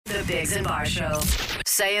Biggs and Bar Show.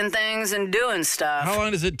 Saying things and doing stuff. How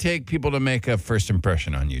long does it take people to make a first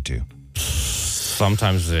impression on you two?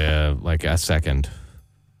 Sometimes like a second.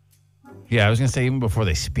 Yeah, I was going to say even before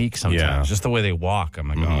they speak sometimes. Yeah. Just the way they walk. I'm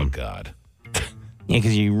like, oh, God. Yeah,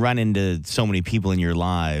 because you run into so many people in your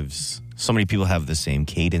lives. So many people have the same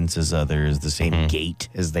cadence as others, the same gait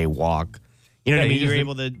as they walk. You know what I mean? You're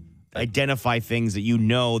able to identify things that you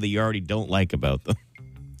know that you already don't like about them.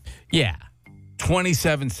 Yeah.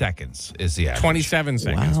 27 seconds is the average. 27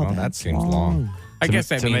 seconds. Wow, Well, that that's seems long. I guess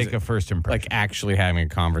that to means make a first impression. like actually having a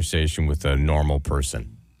conversation with a normal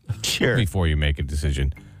person Sure. before you make a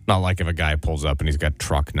decision. Not like if a guy pulls up and he's got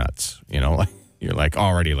truck nuts, like you're like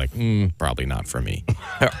already like, probably not for me.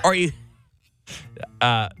 Are you?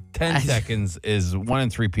 10 seconds is 1 in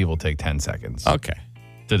 3 people take 10 seconds Okay.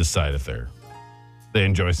 to decide if they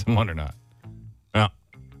enjoy someone or not. No.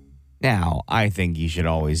 Now, I think you should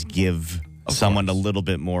always give someone a little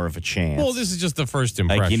bit more of a chance. Well, this is just the first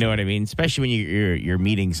impression. like, you know what I mean? Especially when you're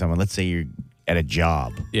meeting someone. Let's say you're at a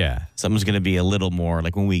job. Yeah. Someone's going to be a little more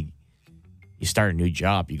like when you start a new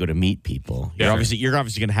job, you go to meet people. Yeah. You're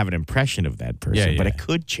obviously going to have an impression of that person, Yeah, but yeah. it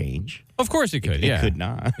could change. Of course it could. It could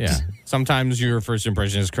not. Yeah. Sometimes your first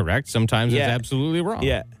impression is correct. Sometimes it's Yeah. absolutely wrong.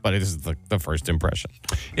 Yeah. But it is the first impression.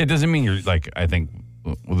 It doesn't mean you're like, I think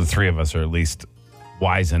the three of us are at least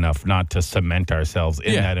wise enough not to cement ourselves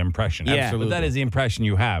in Yeah. that impression. Yeah. But that is the impression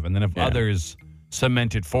you have. And then if others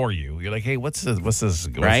cement it for you, you're like, hey, what's this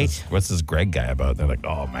Greg guy about? They're like,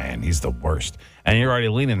 oh man, he's the worst. And you're already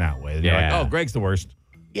leaning that way. You're like, Yeah. oh, Greg's the worst.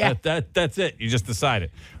 Yeah. That's it. You just decided.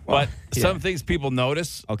 But some things people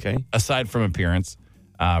notice, Okay. aside from appearance,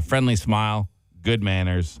 friendly smile, good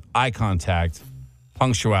manners, eye contact,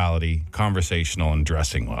 punctuality, conversational, and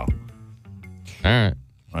dressing well. All right.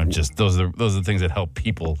 Those are the things that help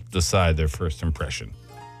people decide their first impression.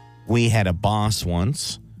 We had a boss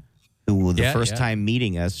once who the Yeah, first yeah. time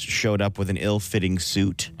meeting us showed up with an ill-fitting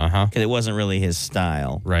suit Uh-huh. because it wasn't really his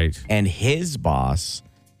style. Right. And his boss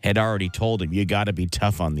had already told him, you got to be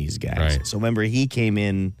tough on these guys. Right. So remember, he came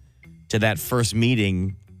in to that first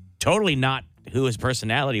meeting totally not who his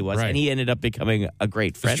personality was, Right. and he ended up becoming a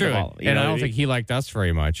great friend It's true. of all. And I don't think he liked us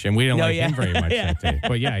very much, and we didn't No, like yeah. him very much Yeah. that day.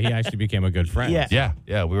 But yeah, he actually became a good friend. Yeah.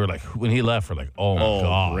 Yeah. We were like, when he left, we're like, oh, Oh,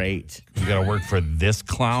 God. great. You got to work for this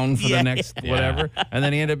clown for Yeah. the next whatever. And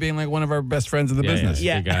then he ended up being like one of our best friends in the business.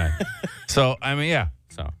 Yeah. Good guy. So, I mean, yeah.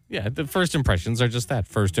 So, yeah, the first impressions are just that,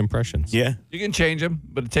 first impressions. Yeah. You can change them,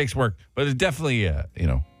 but it takes work. But it definitely,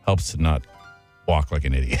 helps to not walk like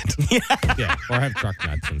an idiot. Yeah, or have truck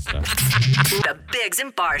nuts and stuff. The Biggs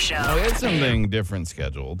and Bar Show. We had something different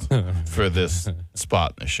scheduled for this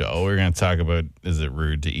spot in the show. We're going to talk about, is it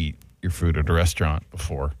rude to eat your food at a restaurant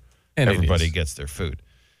before And it everybody is. gets their food?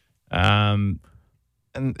 And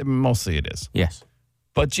mostly it is. Yes.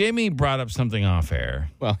 But Jamie brought up something off air.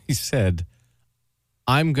 Well, he said,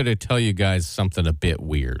 I'm going to tell you guys something a bit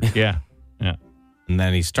weird. Yeah. And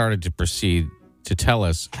then he started to proceed to tell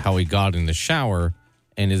us how he got in the shower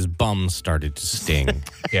and his bum started to sting.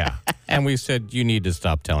 Yeah. And we said, you need to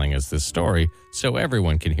stop telling us this story so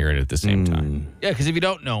everyone can hear it at the same time. Yeah, because if you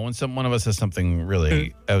don't know, when one of us has something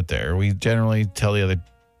really out there, we generally tell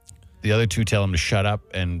the other two tell him to shut up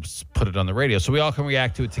and put it on the radio so we all can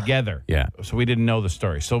react to it together. Yeah. So we didn't know the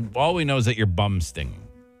story. So all we know is that your bum's stinging.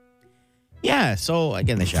 Yeah. So I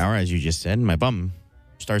get in the shower, as you just said, and my bum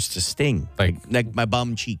starts to sting. Like my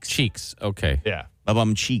bum cheeks. Cheeks. Okay. Yeah. My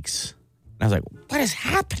bum cheeks. And I was like, what is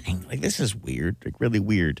happening? Like, this is weird. Like, really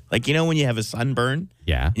weird. Like, you know when you have a sunburn?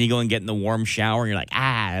 Yeah. And you go and get in the warm shower and you're like,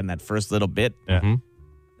 and that first little bit. Yeah.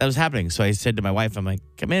 That was happening. So I said to my wife, I'm like,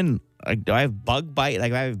 come in. Like, do I have bug bite?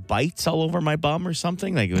 Like, I have bites all over my bum or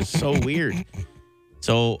something? Like, it was so weird.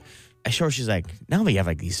 So I show her, she's like, no, but you have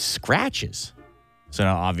like these scratches. So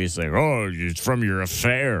now obviously, it's from your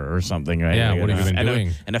affair or something, right? Yeah, Like, what have you been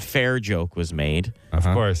doing? An affair joke was made. Of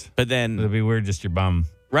course. But then, It'd be weird just your bum.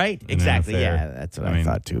 right? an Exactly. affair. Yeah, that's what I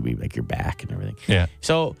thought too. It'd be like your back and everything. Yeah.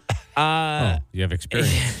 So, Oh, you have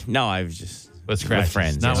experience. no, I've just With scratches. with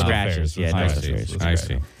friends, Not yeah, with scratches. affairs. Yeah, With no, scratches. affairs. I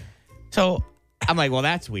see. So I'm like, well,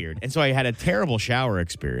 that's weird. And so I had a terrible shower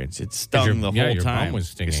experience. It stung your- the yeah, whole your time. bum was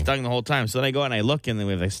stinging. It stung the whole time. So then I go and I look, and then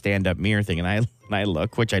we have a stand-up mirror thing, and I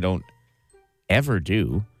look, which I don't ever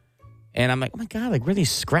do. And I'm like, oh my God, like where these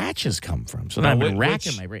scratches come from? So then I've been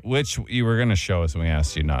racking my brain. Which you were going to show us and we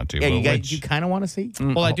asked you not to. Yeah, but you guys, which- you kind of want to see?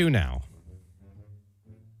 Well, I do now.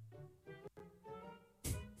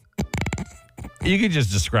 You could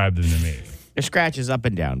just describe them to me. There's scratches up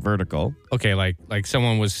and down, vertical. Okay, like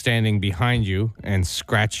someone was standing behind you and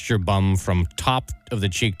scratched your bum from top of the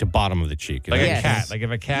cheek to bottom of the cheek. Like Yes. a cat. Like if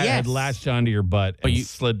a cat Yes. had latched onto your butt and But you-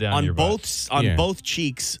 slid down on your both butt. on Yeah. both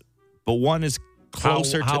cheeks, but one is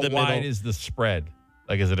closer to the middle. How wide is the spread?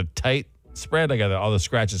 Like, is it a tight spread? Like, are all the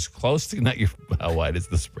scratches close to not your? How wide is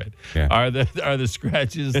the spread? Yeah. Are the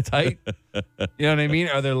scratches tight? You know what I mean?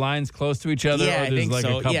 Are there lines close to each other? Yeah, or I there's think like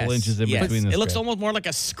so. a couple inches in between the It looks scratch? almost more like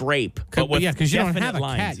a scrape. Because you don't have a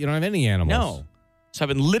lines. cat. You don't have any animals. No. So I've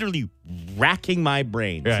been literally racking my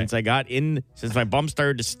brain since my bum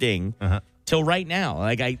started to sting till right now.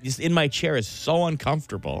 Like, I just in my chair is so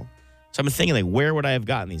uncomfortable. So I've been thinking, like, where would I have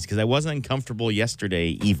gotten these? Because I wasn't uncomfortable yesterday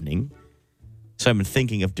evening. So I've been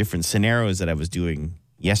thinking of different scenarios that I was doing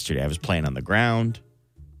yesterday. I was playing on the ground.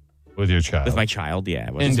 With your child? With my child, yeah.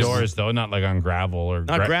 It wasn't Indoors, though, not like on gravel or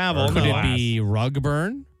Not gravel, or Could no. it be rug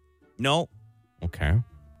burn? No. Okay.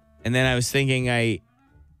 And then I was thinking I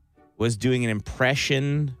was doing an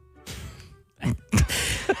impression.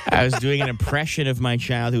 I was doing an impression of my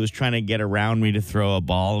child who was trying to get around me to throw a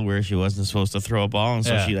ball where she wasn't supposed to throw a ball. And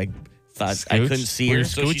so Yeah. she thought I couldn't see Were her. you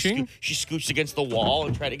So scooching? she scooched against the wall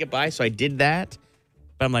and tried to get by. So I did that.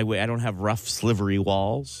 But I'm like, wait, I don't have rough, slivery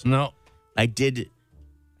walls. No. I did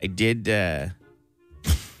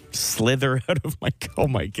slither out of my. Oh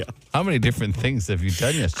my god! How many different things have you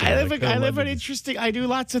done yesterday? I do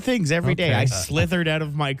lots of things every day. Okay. I slithered out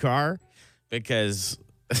of my car because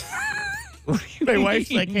my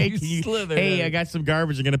wife's like, "Hey, You slithered hey, out. I got some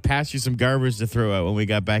garbage. I'm gonna pass you some garbage to throw out." When we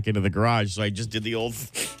got back into the garage, so I just did the old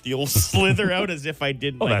slither out as if I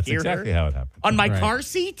didn't Oh, that's hear exactly her how it happened. on my Right. car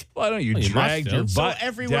seat. Why don't you Well, you drag must your have. So butt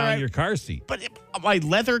everywhere down I- your car seat? But my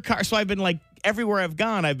leather car. So I've been like everywhere I've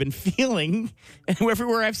gone, I've been feeling, and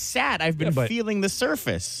everywhere I've sat, I've been but- feeling the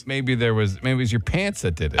surface. Maybe it was your pants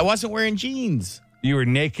that did it. I wasn't wearing jeans. You were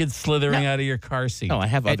naked slithering out of your car seat. No, I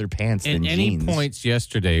have other pants At than any jeans. points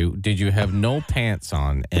yesterday, did you have no pants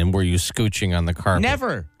on and were you scooching on the carpet?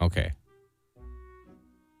 Never. Okay.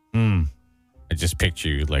 Hmm. I just picture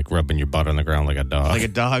you like rubbing your butt on the ground like a dog. Like a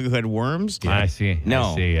dog who had worms. I see.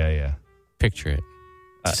 No. I see. Yeah. Picture it.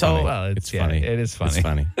 So Well, It's funny. It is funny. It's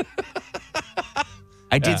funny.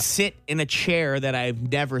 I did sit in a chair that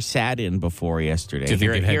I've never sat in before yesterday. Do you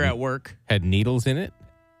think it had- Here at work. Had needles in it?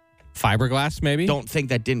 Fiberglass, maybe? Don't think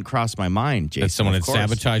that didn't cross my mind, Jason. that someone of had course.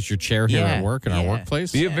 sabotaged your chair here Yeah, at work in our yeah.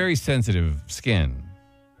 workplace? You have very sensitive skin.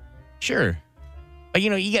 Sure. But you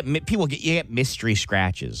get you get mystery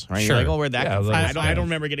scratches, right? Sure. You're like, oh, where'd that Yeah, come from? little I scratch. don't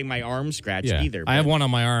remember getting my arm scratched Yeah. either. I have but- one on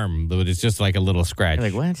my arm, but it's just like a little scratch. You're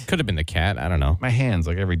like, what? Could have been the cat. I don't know. My hands,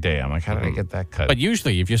 like every day, I'm like, how did I get that cut? But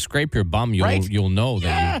usually, if you scrape your bum, Right? you'll know that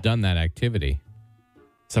Yeah. you've done that activity.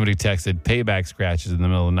 Somebody texted payback scratches in the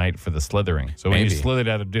middle of the night for the slithering. So when you Maybe. slithered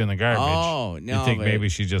out of doing the garbage, Oh, no, you think but- maybe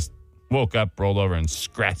she just woke up, rolled over, and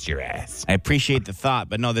scratched your ass. I appreciate the thought,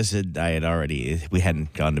 but no, we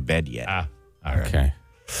hadn't gone to bed yet. Ah, all right. Okay.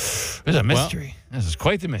 There's a mystery. This is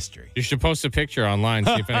quite the mystery. You should post a picture online,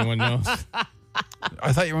 see if anyone knows.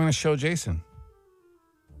 I thought you were going to show Jason.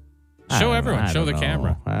 Show everyone. Show the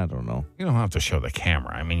camera. I don't know. You don't have to show the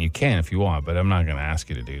camera. I mean, you can if you want, but I'm not going to ask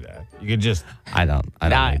you to do that. You could just I don't Nah,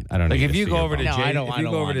 I don't like need if to you see go your over to bum. No, I Jason, don't- if I you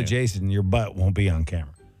don't go over want to to. Jason, your butt won't be on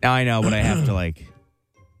camera. Now I know, but I have to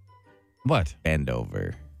What? bend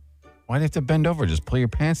over Why do you have to bend over? Just pull your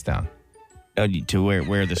pants down. to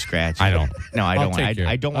where the scratch. I don't. No, I I'll don't. take your-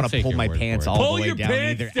 I don't I'll want to take pull your my word pants for it. all Pull the way your down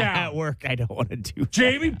pants either. down. At work, I don't want to do.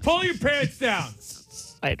 Jamie, pull your pants down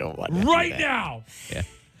I don't want to right do that. now.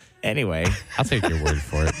 Anyway, I'll take your word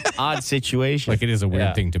for it. odd situation. Like it is a weird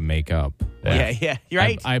Yeah. thing to make up. yeah, you're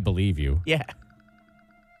right. I believe you. Yeah.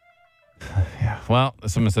 Well,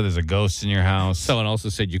 someone said there's a ghost in your house. Someone also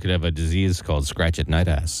said you could have a disease called scratch at night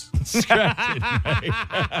ass. Scratch it.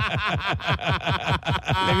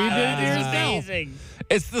 Maybe you did it to yourself. Amazing.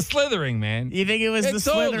 It's the slithering, man. You think it was the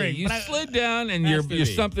Totally. slithering? You but I- slid down and Has you're to be.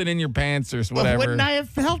 something in your pants or whatever. Wouldn't I have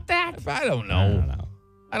felt that? I don't know.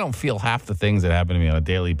 I don't feel half the things that happen to me on a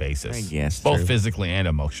daily basis. I guess, both true. physically and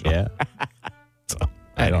emotional. Yeah. So,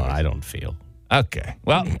 I anyways. don't feel. Okay.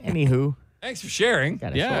 Well, Anywho, thanks for sharing.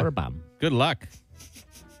 got a Yeah. shoulder bump. Good luck.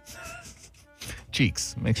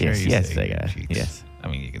 Cheeks. Make sure Yes, you yes, say I got it. cheeks. Yes. I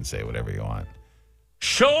mean, you can say whatever you want.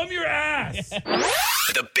 Show them your ass.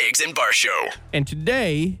 The Biggs and Bar Show. And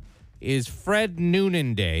today is Fred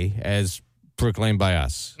Noonan Day, as proclaimed by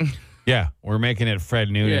us. Yeah, we're making it Fred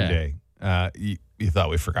Noonan Yeah. Day. You thought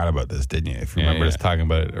we forgot about this, didn't you? If you remember yeah. us talking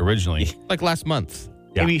about it originally. Like last month.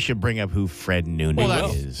 Yeah. Maybe you should bring up who Fred Noonan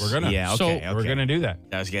Well, is. We're gonna. Yeah, So, okay. We're going to do that.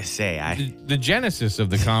 I was going to say, The genesis of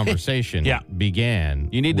the conversation Yeah. began.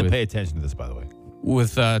 You need to with, pay attention to this, by the way.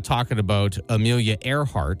 with talking about Amelia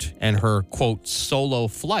Earhart and her quote solo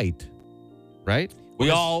flight, right? We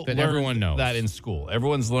all that learned everyone knows that in school.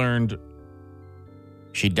 Everyone's learned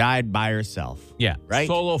she died by herself. Yeah, Right?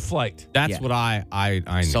 solo flight. That's Yeah. what I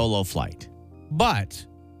know. Solo flight. But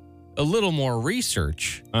a little more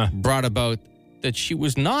research brought about that she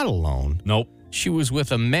was not alone. Nope. She was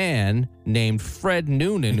with a man named Fred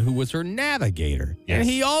Noonan, who was her navigator. Yes. And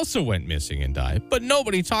he also went missing and died. But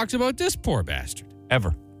nobody talks about this poor bastard.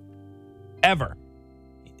 Ever.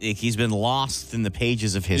 He's been lost in the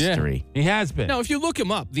pages of history. He has been. Now, if you look him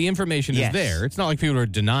up, the information Yes. is there. It's not like people are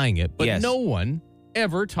denying it. But Yes. no one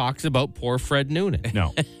ever talks about poor Fred Noonan.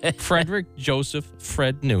 No. Frederick Joseph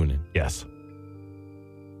Fred Noonan. Yes.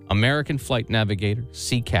 American flight navigator,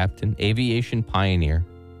 sea captain, aviation pioneer,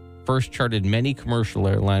 first charted many commercial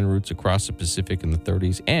airline routes across the Pacific in the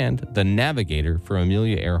 30s, and the navigator for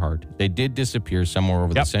Amelia Earhart. They did disappear somewhere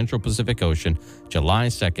over the Central Pacific Ocean, July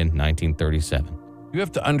 2nd, 1937. You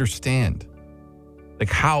have to understand, like,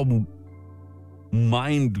 how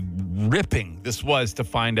mind-ripping this was to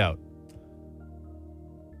find out.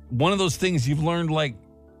 One of those things you've learned,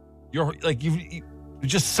 you've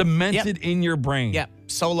just cemented in your brain. Yep.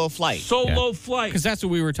 Solo flight. Solo flight. Because that's what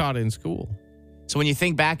we were taught in school. So when you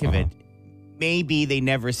think back of it, maybe they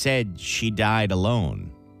never said she died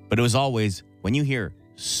alone. But it was always, when you hear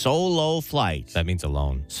solo flight, That means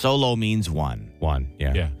alone. solo means one. One,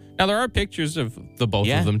 yeah. Yeah. Now, there are pictures of the both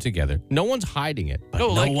Yeah. of them together. No one's hiding it. But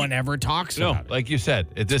no one ever talks No, about it. like you said,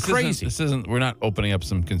 this crazy. we're not opening up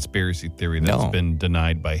some conspiracy theory that's No. been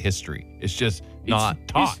denied by history. It's just not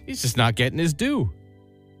taught. He's just not getting his due.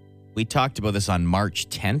 We talked about this on March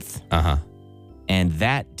 10th. Uh-huh. And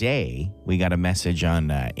that day, we got a message on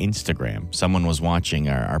Instagram. Someone was watching,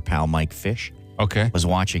 our pal Mike Fish Okay. was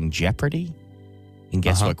watching Jeopardy. And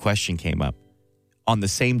guess what question came up? On the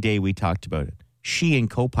same day we talked about it. She and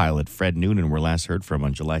co-pilot Fred Noonan were last heard from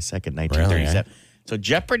on July 2nd, 1937. So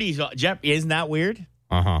Jeopardy, isn't that weird?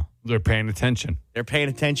 Uh-huh. They're paying attention. They're paying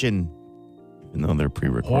attention, even though they're Poor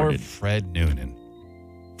pre-recorded. Fred Noonan.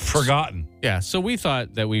 Forgotten. Yeah, so we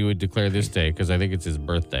thought that we would declare this day, because I think it's his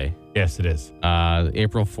birthday, Yes, it is.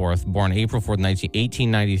 April 4th, born April 4th,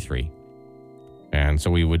 1893. And so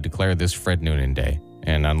we would declare this Fred Noonan Day.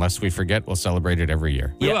 And unless we forget, we'll celebrate it every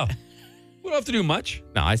year. We will. We don't have to do much.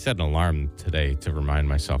 No, I set an alarm today to remind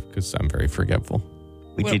myself because I'm very forgetful.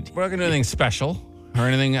 We We're could, not going to do anything special or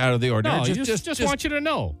anything out of the ordinary. No, just want you to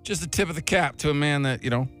know. Just a tip of the cap to a man that,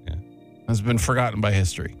 has been forgotten by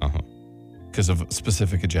history because of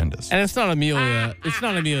specific agendas. And it's not Amelia. It's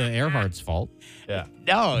not Amelia Earhart's fault. Yeah.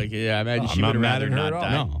 no, yeah, I imagine I'm she not would have mad rather at her not at all.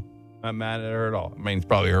 die. No, Not mad at her at all. I mean, it's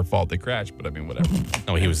probably her fault they crashed, but I mean, whatever.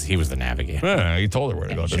 no, he was the navigator. Yeah, you told her where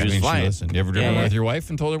to go. She Doesn't was mean she flying. listened. You ever driven Yeah. with your wife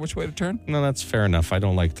and told her which way to turn? No, that's fair enough. I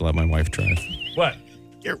don't like to let my wife drive. What?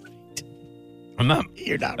 You're I'm not.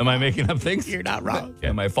 You're not Am I wrong. making up things? You're not wrong.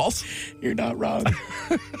 Am I false? You're not wrong.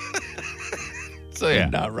 So yeah, You're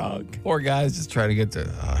not wrong. poor guys just try to get to.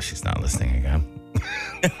 Oh, she's not listening again.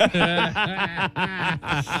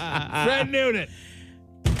 Fred Noonan.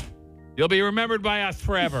 You'll be remembered by us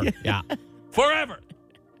forever. Yeah. Forever.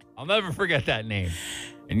 I'll never forget that name.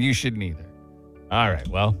 And you shouldn't either. All right.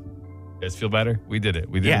 Well, you guys feel better? We did it.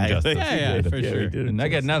 We did Yeah, it justice. yeah, We did for it. sure. we did it And I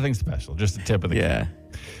got nothing special, just a tip of the cap.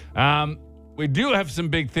 Yeah. We do have some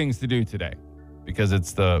big things to do today because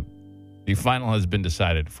it's the final has been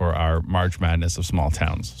decided for our March Madness of small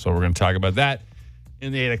towns. So we're going to talk about that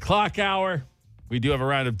in the 8 o'clock hour. We do have a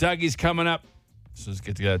round of Dougies coming up. So let's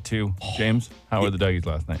get to that too. James, how were the Dougies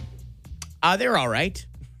last night? They're all right.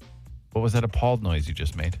 What was that appalled noise you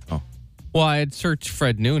just made? Oh, Well, I had searched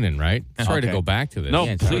Fred Noonan, right? Sorry to Okay. go back to this. no,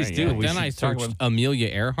 Yeah, it's please all right, do. yeah. We Then should I talk searched about- Amelia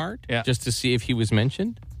Earhart Yeah. just to see if he was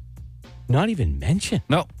mentioned. Not even mentioned.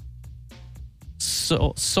 No.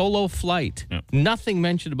 So, solo flight. Yeah. Nothing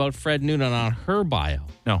mentioned about Fred Noonan on her bio.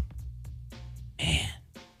 No. Man.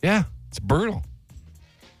 Yeah, it's brutal.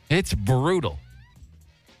 It's brutal.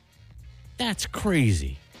 That's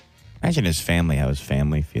crazy. Imagine how his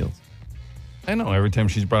family feels. I know. Every time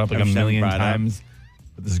she's brought up like Every a time million brought up. times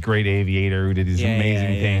with this great aviator who did these amazing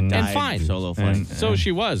things. And Died fine. Solo flight. And- So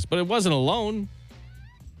she was, but it wasn't alone.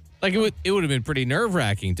 Like it would have been pretty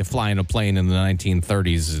nerve-wracking to fly in a plane in the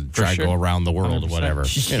 1930s and try to sure. go around the world 100%. or whatever.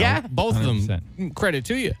 You know, Yeah. both of them, 100%. credit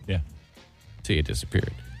to you. Yeah. Till you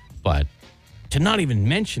disappeared. But to not even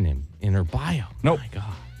mention him in her bio. Nope. My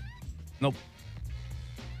God. Nope.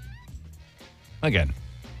 Again,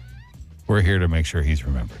 we're here to make sure he's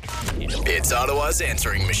remembered. It's Ottawa's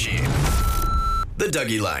answering machine. The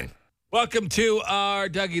Dougie Line. Welcome to our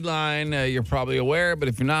Dougie line. You're probably aware, but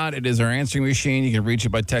if you're not, it is our answering machine. You can reach it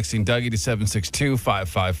by texting Dougie to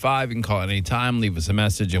 762-555. You can call at any time, leave us a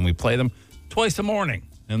message, and we play them twice a morning.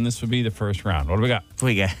 And this would be the first round. What do we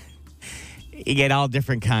got? You get all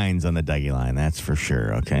different kinds on the Dougie line, that's for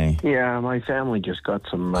sure, okay? Yeah, my family just got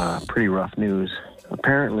some pretty rough news.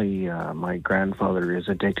 Apparently, my grandfather is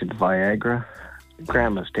addicted to Viagra.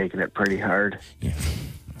 Grandma's taking it pretty hard. Yeah.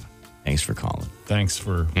 Thanks for calling. Thanks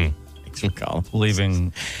for calling.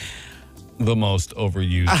 leaving the most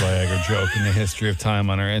overused Viagra joke in the history of time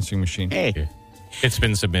on our answering machine. Hey. It's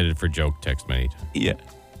been submitted for joke text many times. Yeah.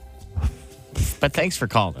 But thanks for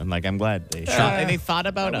calling. Like, I'm glad they and they thought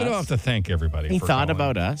about us. We don't have to thank everybody. He for thought calling.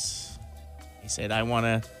 about us. He said, I want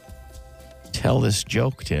to tell this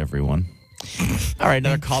joke to everyone. All right,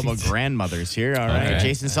 another call about grandmothers here. All right, Okay.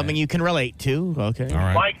 Jason, something you can relate to. Okay. All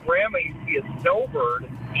right. My grandma used to be a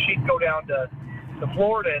snowbird. She'd go down to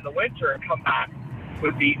Florida in the winter and come back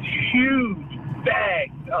with these huge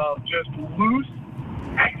bags of just loose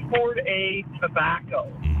export A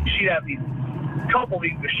tobacco. She'd have these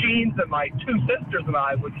machines, and my two sisters and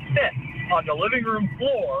I would sit on the living room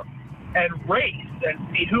floor and race and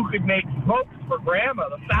see who could make smokes for Grandma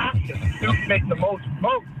the fastest, who could make the most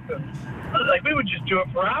smokes. And, like, we would just do it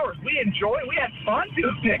for hours. We had fun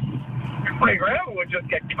doing it. My grandma would just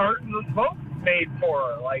get cartons of smoke made for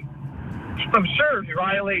her. Like, I'm sure she's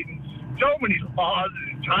violating so many laws,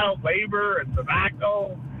 and child labor and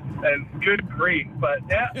tobacco and good grief. But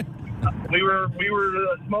yeah, we were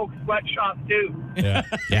the smoke sweatshop too. Yeah.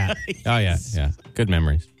 Yeah. Oh, yeah. Yeah. Good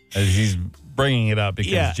memories. As he's bringing it up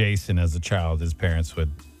because Yeah. Jason, as a child, his parents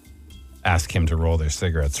would ask him to roll their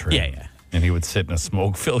cigarettes for him. Yeah, yeah. And he would sit in a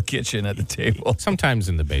smoke-filled kitchen at the table. Sometimes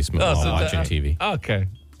in the basement while watching TV. Okay.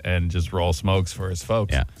 And just roll smokes for his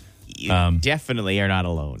folks. Yeah. You definitely are not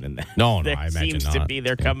alone in that. No, there I imagine seems to not. be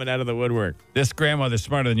they're coming out of the woodwork. This grandmother's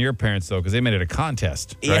smarter than your parents, though, because they made it a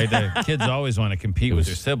contest, right? The kids always want to compete with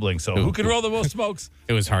their siblings. So who can roll the most smokes?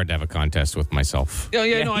 It was hard to have a contest with myself. Yeah,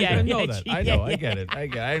 no, yeah, I know yeah, that. yeah, I know. yeah. I get it.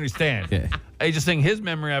 I understand. Yeah. I just think his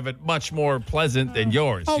memory of it much more pleasant than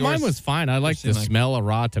yours. Oh, Yours, mine was fine. I liked the seemed like- smell of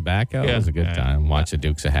raw tobacco. Yeah. It was a good Yeah. time. Watch the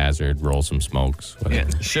Dukes of Hazzard, roll some smokes, whatever.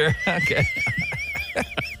 Yeah, sure. Okay.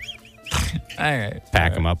 All right.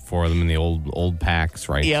 Pack them up for them in the old packs,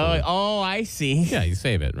 right? Yeah. So- Oh, I see. yeah, you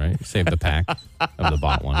save it, right? You save the pack of the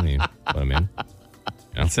bought one and you put them in.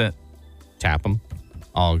 That's it. Tap them.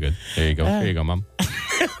 All good. There you go. There you go, Mom.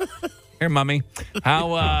 Here, Mummy.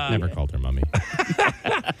 How Never called her Mummy.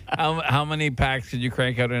 how many packs did you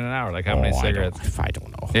crank out in an hour? Like how many cigarettes? I don't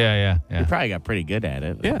know. Yeah. You probably got pretty good at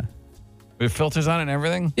it. Yeah. With filters on it and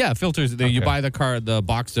everything? Yeah, filters. You Okay. buy the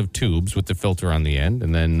box of tubes with the filter on the end,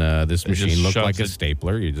 and then this It machine just looked shoves like a it-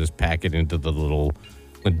 stapler. You just pack it into the little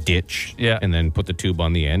ditch, Yeah. and then put the tube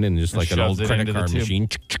on the end, and just It like an shoves old it credit into the card tube. machine,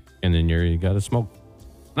 and then you got to smoke.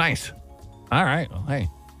 Nice. All right. Well, hey,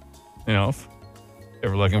 if you're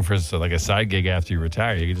ever looking for like a side gig after you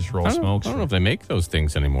retire, you can just roll I don't smokes. know if they make those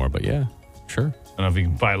things anymore, but yeah, sure. I don't know if you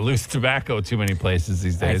can buy loose tobacco too many places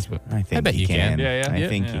these days, but I think I bet you can. Yeah, I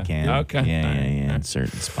think yeah. you can. Okay. Yeah. In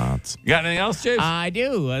certain spots. you got anything else, James? I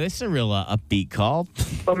do. This is a real upbeat call.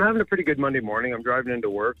 So I'm having a pretty good Monday morning. I'm driving into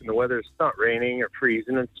work, and the weather's not raining or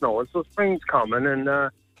freezing and snowing, so spring's coming. And I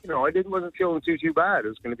wasn't feeling too bad. It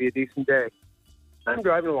was going to be a decent day. I'm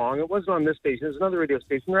driving along. It wasn't on this station. It was another radio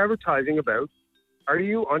station. They're advertising about, are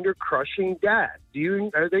you under crushing debt?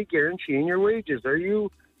 Are they guaranteeing your wages? Are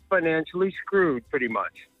you financially screwed, pretty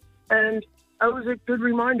much? And that was a good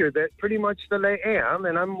reminder that pretty much that I am,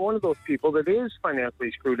 and I'm one of those people that is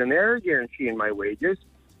financially screwed, and they're guaranteeing my wages.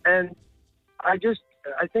 And I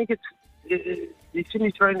think you shouldn't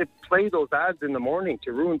be trying to play those ads in the morning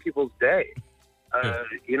to ruin people's day.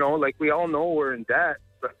 Like we all know we're in debt,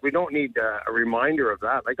 but we don't need a reminder of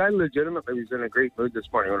that. Like I legitimately was in a great mood this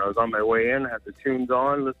morning when I was on my way in, had the tunes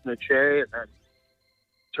on, listened to Che, and then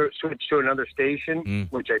switched to another station,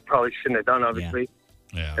 which I probably shouldn't have done, obviously.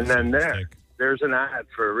 Yeah. And then there's an ad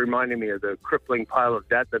for reminding me of the crippling pile of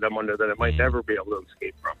debt that I'm under that I might never be able to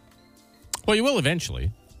escape from. Well, you will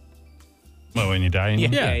eventually. Well, when you die, you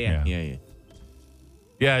mean? Yeah.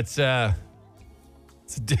 Yeah, it's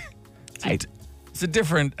a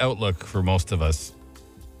different outlook for most of us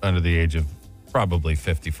under the age of probably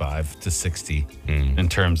 55 to 60 in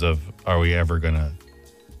terms of are we ever going to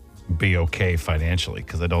be okay financially?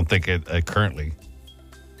 Because I don't think currently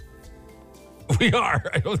we are.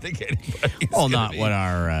 I don't think anybody's Not what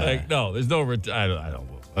our. no, there's no. I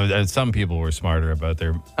don't. Some people were smarter about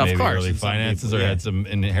their maybe course, early and some finances people, or yeah. had some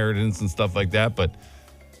inheritance and stuff like that. But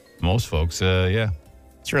most folks,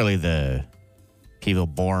 It's really the people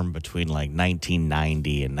born between like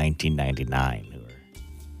 1990 and 1999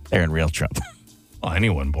 they're in real trouble. Well,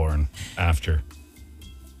 anyone born after.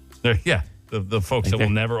 The folks that will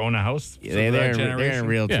never own a house. They're in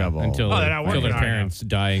real trouble. Until, they're not until working their hard parents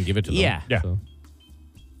die and give it to them. Yeah. Yeah. So,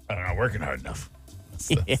 I'm not working hard enough.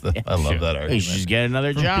 I love that You argument. should just get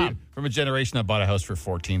another job. From a generation that bought a house for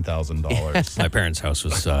 $14,000. My parents' house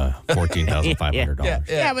was $14,500.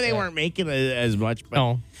 Yeah, but they weren't making as much. But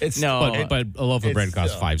No, but a loaf of bread it's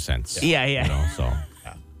costs still- 5 cents. Yeah. You know, so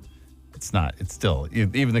It's not. It's still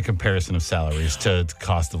even the comparison of salaries to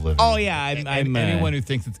cost of living. Oh yeah, I'm anyone who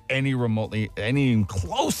thinks it's any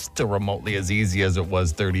close to remotely as easy as it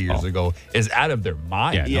was 30 years ago is out of their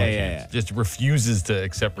mind. Yeah. Just refuses to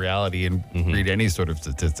accept reality and read any sort of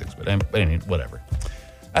statistics. But anyway, whatever.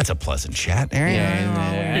 That's a pleasant chat, Aaron.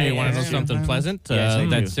 Hey, you want to know something pleasant? Yes, I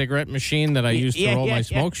that do. cigarette machine that I used to Yeah, roll yeah, my yeah.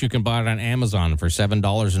 smokes, you can buy it on Amazon for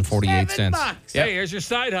 $7.48. Hey, here's your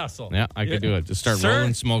side hustle. Yeah, I could do it. Just start Sir?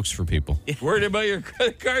 rolling smokes for people. Worried about your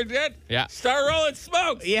credit card debt? Yeah. Start rolling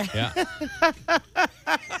smokes. Yeah. Yeah,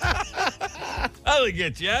 That'll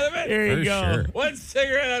get you out of it. There you for go. sure. One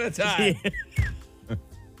cigarette at a time.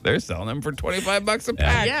 They're selling them for $25 a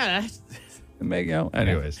pack. Yeah.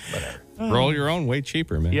 Anyways, whatever. Roll your own, way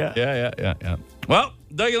cheaper, man. Yeah. Yeah. Well,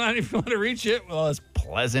 Dougie Line, if you want to reach it, well, it's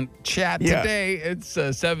pleasant chat Yeah. today. It's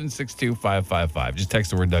 762-555. Just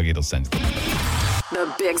text the word Dougie, it'll send you.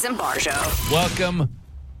 The Biggs and Bar Show. Welcome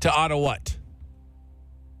to OttaWHAT.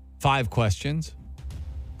 5 questions,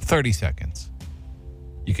 30 seconds.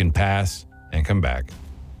 You can pass and come back,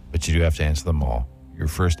 but you do have to answer them all. Your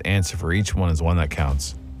first answer for each one is one that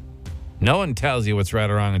counts. No one tells you what's right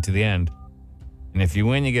or wrong until the end. And if you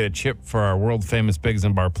win, you get a chip for our world-famous Biggs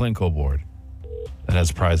and Bar Plinko board. That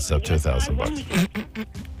has prizes up to $1,000.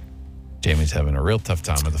 Jamie's having a real tough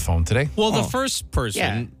time with the phone today. Well, the first person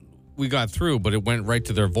Yeah. we got through, but it went right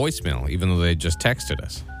to their voicemail, even though they just texted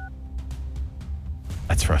us.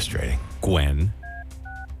 That's frustrating. Gwen,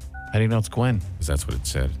 How do you know it's Gwen? because that's what it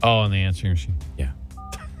said. Oh, on the answering machine. Yeah.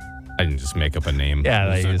 I didn't just make up a name. Yeah,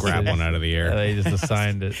 Just they just- grab one out of the air. They just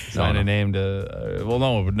assigned a name to.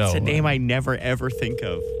 No. It's a name I never ever think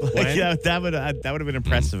of. Like, that would have been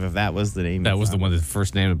impressive if that was the name. That was the one, the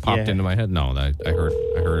first name that popped Yeah. into my head. No, I heard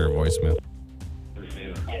her voicemail.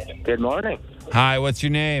 Good morning. Hi, what's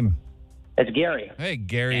your name? It's Gary. Hey,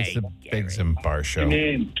 Gary. It's the Gary. Biggs and Bar Show.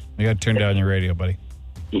 name? You got to turn down your radio, buddy.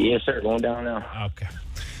 Yes, sir. Going down now.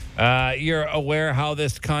 Okay. You're aware how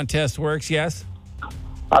this contest works, yes?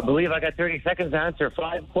 I believe I got 30 seconds to answer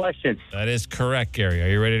 5 questions. That is correct, Gary. Are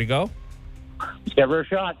you ready to go? Let's give her a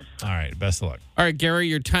shot. All right. Best of luck. All right, Gary,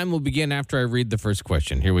 your time will begin after I read the first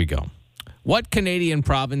question. Here we go. What Canadian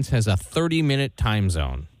province has a 30-minute time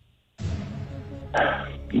zone?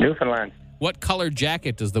 Newfoundland. What color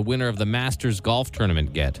jacket does the winner of the Masters golf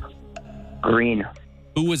tournament get? Green.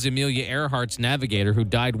 Who was Amelia Earhart's navigator who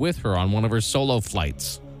died with her on one of her solo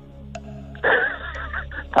flights?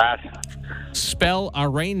 Pass. Spell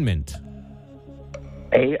arraignment.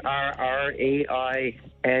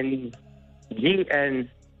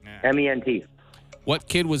 ARRAINGNMENT. What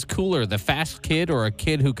kid was cooler, the fast kid or a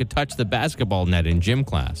kid who could touch the basketball net in gym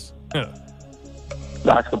class?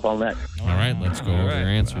 Basketball net. All right, let's go over your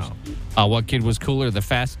answers. What kid was cooler, the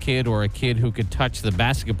fast kid or a kid who could touch the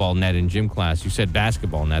basketball net in gym class? You said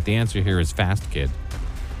basketball net. The answer here is fast kid.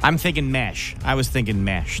 I'm thinking mesh. I was thinking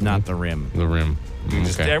mesh, not the rim. The rim.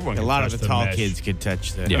 Just Okay. everyone A can lot of touch the tall mesh. kids could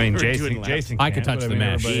touch the. Yeah. I mean, We're doing Jason. laps. Jason. I can't, could touch but the I mean,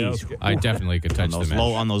 mesh. everybody else can. I definitely could touch the those mesh.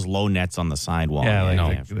 on those low nets on the sidewall. Yeah, like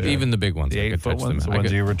No, the- even the big ones. The I could 8-foot touch ones, them. the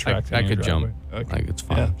ones you retract. I in your could jump. driveway. Okay. Like it's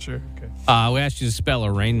fine. Yeah, sure. Okay. We asked you to spell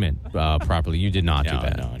arraignment properly. You did not do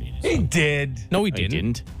that. He did. No, he I didn't.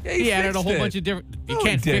 didn't. Yeah, He added a fixed whole it. bunch of different. You No,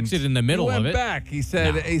 can't he fix didn't. it in the middle he of went it. back. He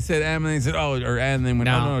said, No. he said M, and he said, or and then went,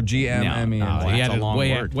 No. GM, No, He that's added a long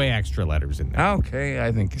way, word. way extra letters in there. Okay,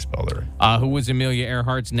 I think you spelled it right. Who was Amelia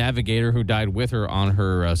Earhart's navigator who died with her on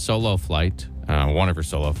her solo flight? One of her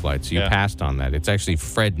solo flights. You Yeah. passed on that. It's actually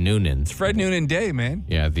Fred Noonan. It's Fred Noonan Day, man.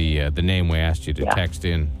 Yeah, the name we asked you to text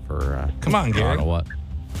in for. Come on, Gary. What?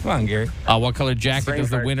 Come on, Gary. What color jacket does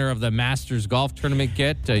the Frankfurt. winner of the Masters golf tournament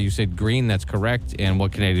get? You said green. That's correct. And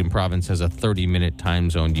what Canadian province has a 30-minute time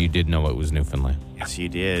zone? You did know it was Newfoundland. Yes, you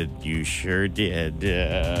did. You sure did.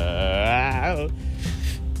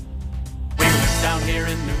 We live down here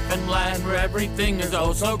in Newfoundland where everything is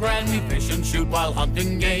oh so grand. We fish and shoot while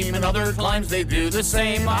hunting game, and other climes they do the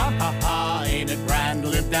same. Ah ha ha, ain't it grand to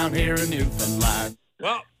live down here in Newfoundland?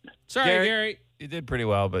 Well, Sorry, Gary. You did pretty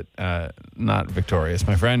well, but not victorious,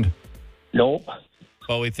 my friend. Nope.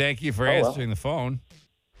 Well, we thank you for well. answering the phone.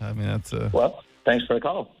 I mean, that's Well, thanks for the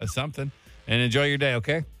call. something. And enjoy your day,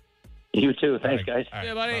 okay? You too. Thanks, guys. All right,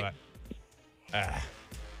 Yeah, buddy. bye-bye.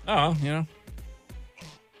 Oh, you know,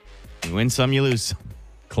 You win some, you lose some.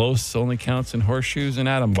 close only counts in horseshoes and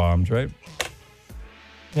atom bombs, right?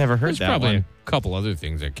 Never heard There's that probably one. a couple other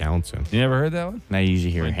things that counts in. You never heard that one? I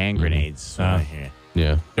usually hear hand grenades. So I hear.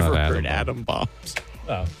 Yeah. Never not heard atom bomb. atom bombs.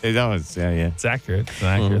 Well, yeah. it's accurate. It's an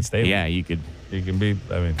accurate statement. Yeah, you can be,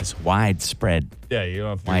 I mean, it's widespread yeah, you don't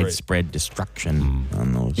have to be right. widespread destruction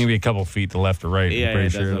on those. You can be a couple feet to left or right. Yeah, I'm pretty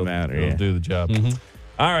it sure doesn't it'll, matter, it'll yeah. do the job.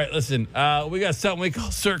 All right, listen, we got something we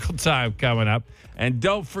call Circle Time coming up. And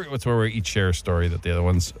don't forget, it's where we each share a story that the other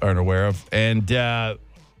ones aren't aware of. And don't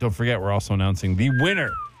forget, we're also announcing the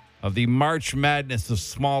winner of the March Madness of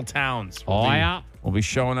Small Towns. We'll be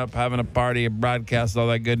showing up, having a party, a broadcast, all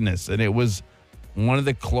that goodness. And it was one of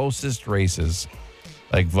the closest races,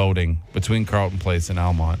 like voting, between Carlton Place and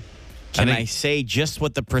Almont. Can I say just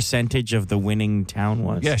what the percentage of the winning town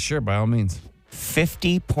was? Yeah, sure, by all means.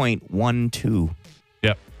 50.12.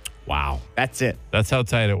 Yep. Wow. That's it. That's how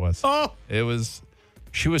tight it was. Oh. It was,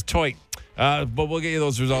 she was tight. But we'll get you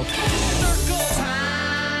those results. Circle time.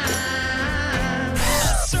 A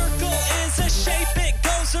circle is a shape, it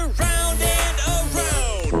goes around and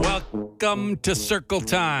around. Welcome to Circle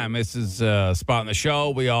Time. This is a spot in the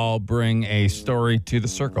show. We all bring a story to the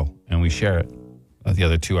circle, and we share it that the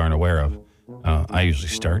other two aren't aware of. I usually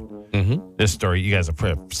start. This story, you guys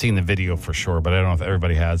have seen the video for sure, but I don't know if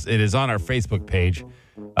everybody has. It is on our Facebook page.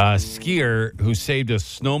 A skier who saved a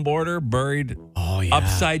snowboarder buried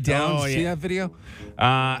upside down. Oh, See yeah. that video?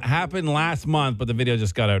 Happened last month, but the video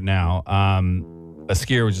just got out now. A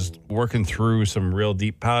skier was just working through some real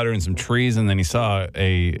deep powder and some trees, and then he saw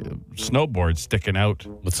a snowboard sticking out.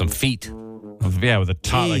 With some feet. Yeah, with the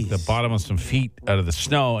top, like the Jeez. bottom of some feet out of the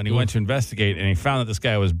snow, and he went to investigate, and he found that this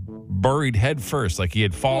guy was buried head first, like he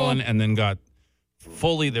had fallen and then got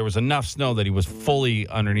fully. There was enough snow that he was fully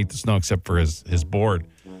underneath the snow, except for his board.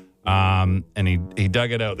 And he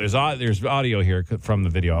dug it out. There's audio here from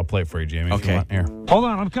the video. I'll play it for you, Jamie. If you Okay. want. Here. Hold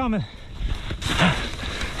on, I'm coming.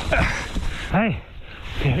 Hey,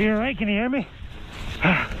 you all right? Can you hear me?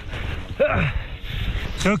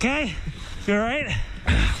 You okay? You all right?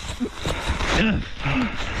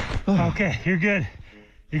 Okay, you're good.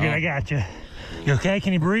 You're good. I got you. You okay?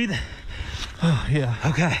 Can you breathe? Oh, yeah.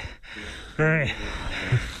 Okay. All right.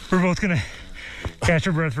 We're both going to catch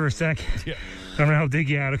our breath for a sec. Yeah. I'm going to help dig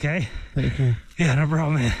you out, okay? Thank you. Yeah, no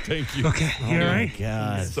problem, man. Thank you. Okay, you all right?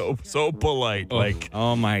 God. So polite. Like,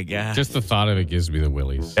 Oh my God. Just the thought of it gives me the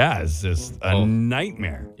willies. yeah, it's just a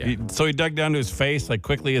nightmare. Yeah. So he dug down to his face like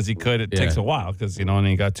quickly as he could. It Yeah. takes a while because and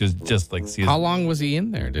he got to just like see his. How long was he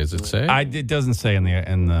in there? Does it say? It doesn't say in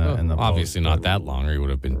the Obviously post, not but- that long, or he would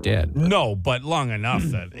have been dead. No, but long enough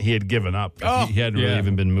that he had given up. He hadn't really Yeah.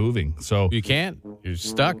 even been moving. So You can't. You're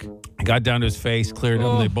stuck. he got down to his face, cleared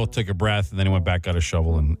him. They both took a breath, and then he went back, got a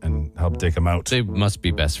shovel, and helped dig him out. They must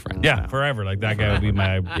be best friends. Yeah, now. forever. Like that guy would be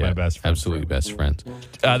my best friend. Absolutely best friends.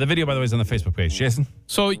 The video, by the way, is on the Facebook page. Jason?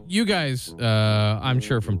 So you guys, I'm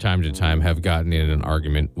sure from time to time have gotten in an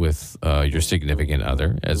argument with your significant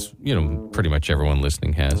other, as you know, pretty much everyone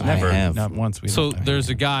listening has. Never. have. Not once. So there's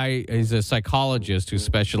a guy, he's a psychologist who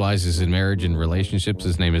specializes in marriage and relationships.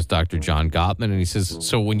 His name is Dr. John Gottman. And he says,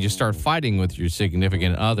 so when you start fighting with your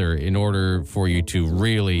significant other, in order for you to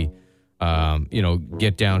really,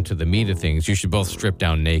 get down to the meat of things, you should both strip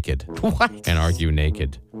down naked. What? And argue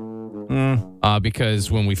naked.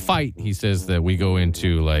 Because when we fight, he says that we go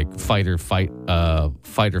into like fight or flight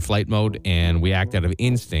mode, and we act out of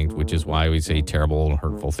instinct, which is why we say terrible and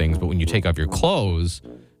hurtful things. But when you take off your clothes,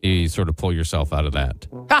 you sort of pull yourself out of that.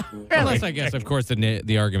 Unless, I guess, of course,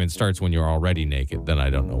 the argument starts when you're already naked. Then I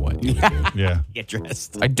don't know what you would do. Yeah. Get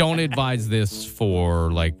dressed. I don't advise this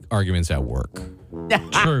for like arguments at work.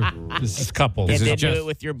 True. This is couples. Did is they just- do it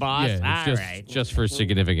with your boss? Yeah, All it's right. just for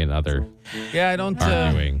significant other Yeah, I don't.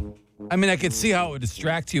 arguing. I mean, I could see how it would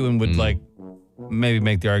distract you and would like maybe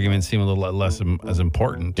make the argument seem a little less as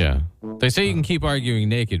important. Yeah, they say you can keep arguing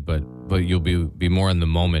naked, but you'll be more in the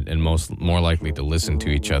moment and more likely to listen to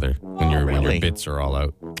each other when your bits are all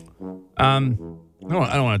out. I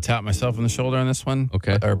don't want to tap myself on the shoulder on this one.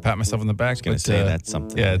 Okay. Or pat myself on the back. I was gonna say that's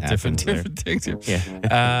something Yeah, that different happens things.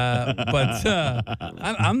 Yeah.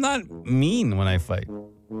 I'm not mean when I fight.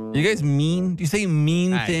 You guys mean? Do you say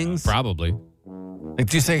mean I things? Probably. Like,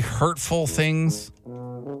 do you say hurtful things?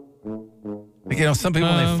 Like, some people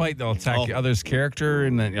when they fight, they'll attack the other's character,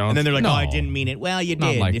 and then And then they're like, No. "Oh, I didn't mean it." Well, you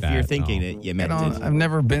Not did. like If that, you're thinking no. it, you meant it. I've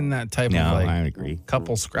never been that type No, of like I agree.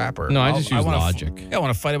 couple scrapper. No, I just use wanna logic. I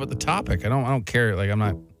want to fight about the topic. I don't care. Like, I'm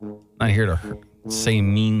not here to say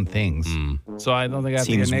mean things. So I don't think I have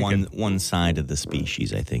Seems to get naked. one side of the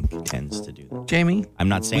species, I think, tends to do that. Jamie, I'm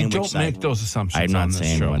not saying we which don't side. make those assumptions I'm not on this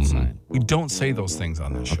saying show. what side. We don't say those things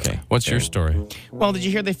on this show. Okay. What's your story? Well, did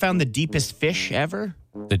you hear they found the deepest fish ever?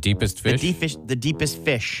 The deepest fish? The deepest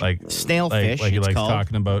fish. Like snailfish. Like he it's likes called.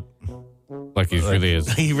 talking about. Like he really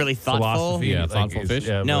is. He really thoughtful. Philosophy. Yeah, like thoughtful he's- fish.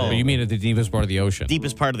 yeah, No. But you mean at the deepest part of the ocean?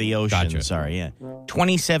 Deepest part of the ocean. Gotcha. Sorry, yeah.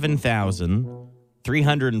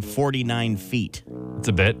 27,349 feet It's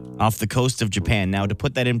a bit. off the coast of Japan. Now, to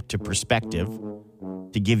put that into perspective,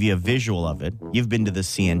 to give you a visual of it, you've been to the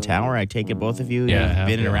CN Tower. I take it both of you. Yeah, I You've have,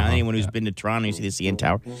 been yeah, around. uh-huh, Anyone who's yeah. been to Toronto, you see the CN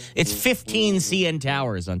Tower. It's 15 CN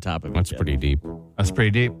Towers on top of it. That's pretty deep. That's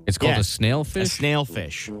pretty deep. It's called Yeah. a snailfish. A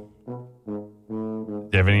snailfish.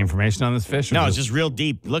 Do you have any information on this fish? or No, it's just real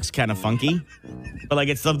deep. It looks kind of funky, but like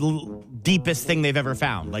it's the deepest thing they've ever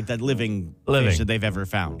found, like that living fish that they've ever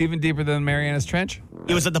found. even deeper than Mariana's Trench.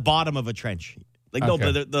 It was at the bottom of a trench, like no,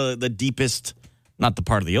 Okay. but the deepest, not the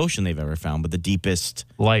part of the ocean they've ever found, but the deepest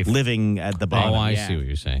Life. living at the bottom. Oh, I Yeah. see what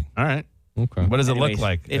you're saying. All right. Okay. What does it Anyways, look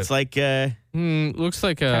like? It's like Looks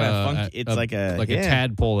like Kinda funky. It's like a- a yeah.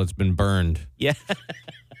 tadpole that's been burned. yeah.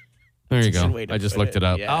 There you That's a go. good way to I just put looked it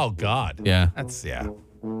up. Yeah. Oh God. Yeah. That's yeah.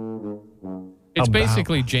 It's About-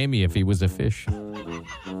 basically Jamie if he was a fish.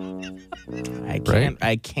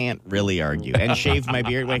 I can't really argue. And shave my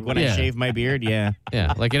beard. Like when I Yeah. shave my beard, yeah.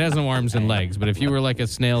 Yeah, like it has no arms and legs, but if you were like a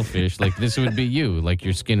snailfish, like this would be you. Like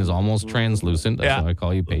your skin is almost translucent. That's Yeah. why I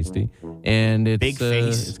call you pasty. And it's Big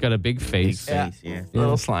face. It's got a big face. Face, yeah. A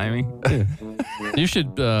little slimy. You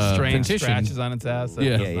should Strange petition. scratches on its ass.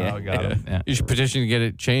 Yeah. That's how it got 'em. Yeah. You should petition to get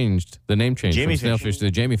it changed. The name changed Jamie from fish. snailfish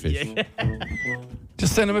to Jamie fish.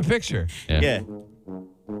 Just send him a picture. Yeah.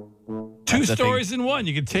 Two That's the stories in one.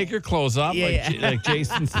 You can take your clothes off, like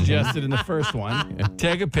Jason suggested in the first one.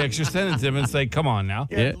 Take a picture, send it to him, and say, "Come on now,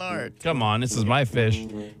 Yeah. Lord. come on, this is my fish."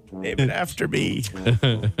 Name it after me.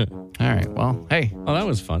 All right. Well, hey, Oh, that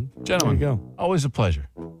was fun. gentlemen, There you always a pleasure.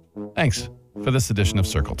 Thanks for this edition of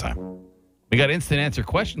Circle Time. We got instant answer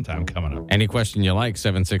question time coming up. Any question you like,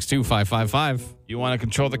 762-555. You want to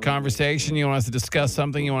control the conversation? You want us to discuss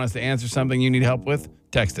something? You want us to answer something you need help with?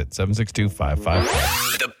 Text it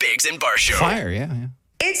 762-555. The Biggs and Bar Show. Fire, yeah.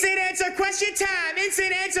 Instant answer question time.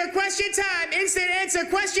 Instant answer question time. Instant answer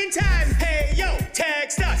question time. Hey, yo,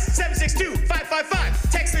 text us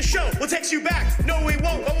 762-555. Text the show. We'll text you back. No, we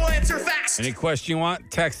won't, but we'll answer fast. Any question you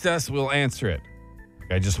want, text us. We'll answer it.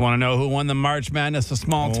 I just want to know who won the March Madness of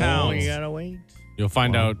small towns. You gotta wait. You'll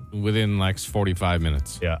find out within like 45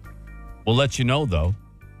 minutes. Yeah. We'll let you know, though.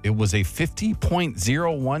 It was a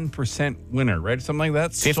 50.01% winner, right? Something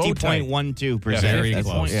like that. So tight. 50.12%. Very That's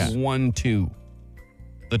close. Yeah. 50.12.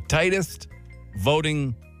 The tightest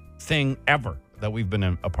voting thing ever that we've been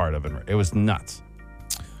a part of. It was nuts.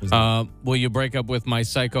 Will you break up with my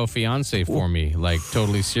psycho fiance for me? Like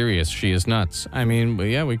totally serious. She is nuts. I mean, well,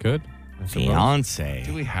 yeah, we could. Fiance.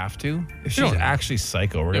 Do we have to? If We she's don't- actually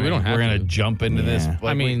psycho, we're Yeah, we gonna, don't have we're gonna to. jump into this. Yeah.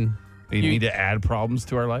 Like, I mean, we you- need to add problems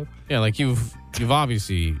to our life. Yeah, like you've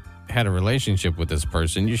obviously had a relationship with this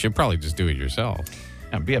person. You should probably just do it yourself.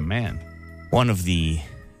 Yeah, be a man. One of the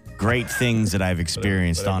great things that I've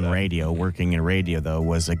experienced on radio, working in radio, though,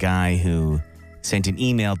 was a guy who sent an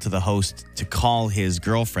email to the host to call his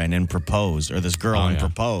girlfriend and propose, or this girl and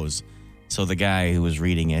propose. So the guy who was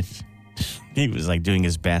reading it, he was like doing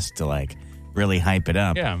his best to like really hype it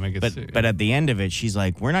up. Yeah, make it. But at the end of it, she's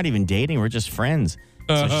like, "We're not even dating; we're just friends."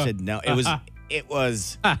 So she said, "No, it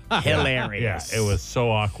was hilarious. Yeah, it was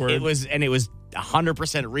so awkward. It was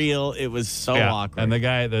 100% real. It was so awkward." And the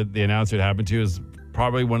guy that the announcer it happened to is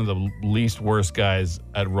probably one of the least worst guys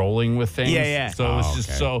at rolling with things. Yeah, yeah. So it was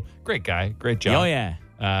just so great guy, great job. Oh yeah.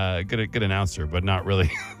 Good announcer, but not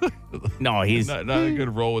really. No, he's not a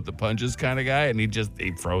good roll with the punches kind of guy, and he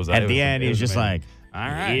froze out. at the end. He was just amazing. like, "All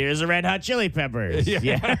right, here's a Red Hot Chili Peppers."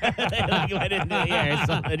 Yeah, like he went into the air or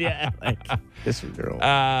something. Yeah, like this girl.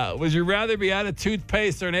 Would you rather be out of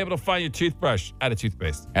toothpaste or unable to find your toothbrush? Out of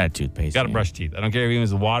toothpaste. Out of toothpaste. Got to brush teeth. I don't care if it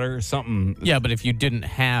was water or something. Yeah, but if you didn't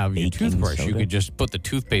have your Baking toothbrush, you soda. could just put the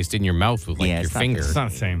toothpaste in your mouth with like Yeah, your it's not finger. It's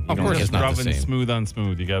not the same. Of You course don't it's not the rubbing same. smooth on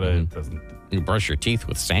smooth. You gotta. It doesn't. You brush your teeth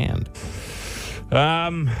with sand.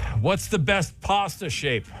 What's the best pasta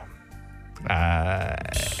shape?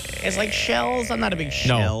 It's like shells. I'm not a big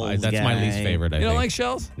shells No, that's my least guy. favorite. I You don't think. like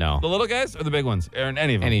shells? No. The little guys or the big ones? Or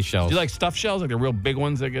any of them? Any shells. Do you like stuffed shells? Like the real big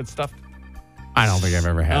ones that get stuffed? I don't think I've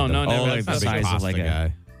ever had No, them. no, never Oh, had like the stuffed Big size shells. of pasta like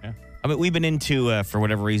a- guy. I mean, we've been into for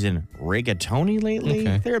whatever reason rigatoni lately.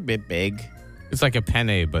 Okay. They're a bit big. It's like a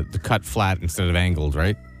penne, but cut flat instead of angled,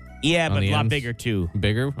 right? Yeah, On but a the lot ends? bigger too.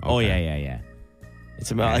 Bigger? Oh Okay. yeah. It's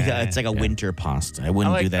about it's like a winter pasta. I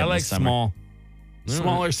wouldn't do that I in like the summer. small.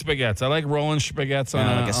 Smaller spaghettis. I like rolling spaghettis on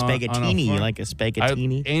like a spaghettini. You like a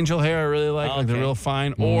spaghettini? Angel hair I really like the Okay. real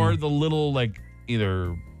fine. Or the little like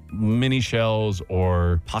either mini shells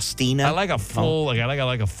or pastina. I like a full, I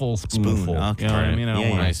like a full spoonful. Okay. You know what I mean? I don't Yeah,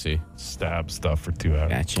 want I see. stab stuff for 2 hours.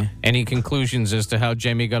 Gotcha. Any conclusions as to how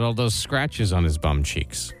Jamie got all those scratches on his bum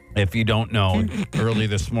cheeks? If you don't know, early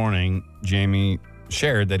this morning, Jamie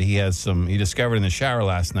shared that he discovered in the shower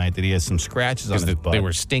last night that he has some scratches on his butt. They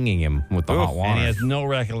were stinging him with the hot water. And he has no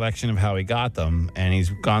recollection of how he got them. And he's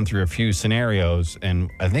gone through a few scenarios. And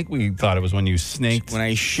I think we thought it was when you snaked. When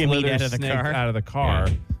I shimmied out of the car.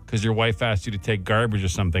 Because your wife asked you to take garbage or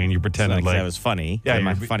something and you pretended like that was funny. Yeah, I'm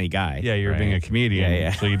a you're funny guy. Yeah, you're being a comedian.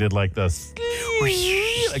 Yeah. So you did like this.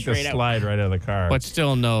 Like the slide right out of the car. But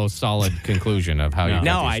still no solid conclusion of how you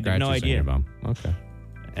got these scratches no on idea. your bum. Okay.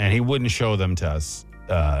 And he wouldn't show them to us.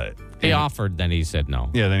 He offered, then he said no.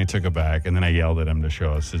 Yeah, then he took it back, and then I yelled at him to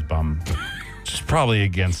show us his bum. Which is probably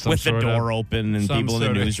against some with the sort door of, open and people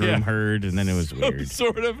in the newsroom heard, and then it was some weird.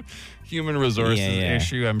 sort of human resources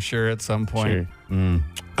issue, I'm sure, at some point.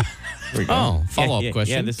 Sure. Oh, follow-up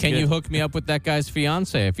question. this is Can you good. hook me up with that guy's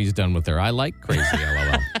fiance if he's done with her? I like crazy,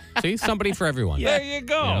 LOL. See, somebody for everyone. There you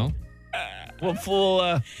go. You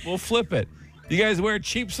know? We'll flip it. You guys wear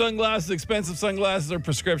cheap sunglasses, expensive sunglasses, or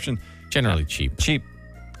prescription? Generally cheap. Cheap.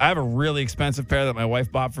 I have a really expensive pair that my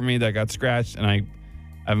wife bought for me that got scratched, and I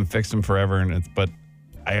haven't fixed them forever. But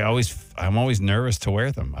I'm always nervous to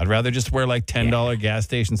wear them. I'd rather just wear like $10 gas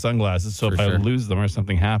station sunglasses. So For if sure. I lose them or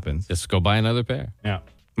something happens, Just go buy another pair. yeah.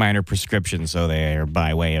 Mine are prescription, so they are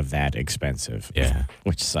by way of that expensive. Yeah.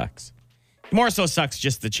 Which sucks. More so sucks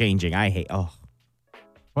just the changing. I hate,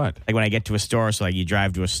 What? like when I get to a store, so like you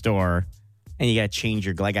drive to a store and you got to change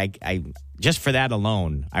your, like I just for that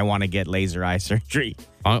alone, I want to get laser eye surgery.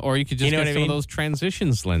 Or you could just You know get what I some mean? of those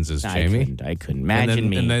transitions lenses, Jamie. I couldn't. Imagine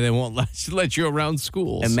me. And then they won't let you around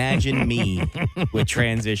schools. Imagine me with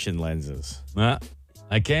transition lenses.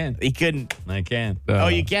 I can. You couldn't. I can. Oh,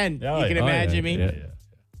 you can. Oh, you can yeah. imagine me. Yeah.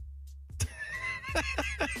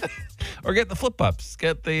 Or get the flip-ups.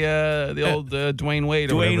 Get the old Dwayne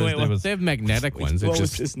Wade. Or Dwayne whatever his Wade. name was. They have magnetic ones. What It was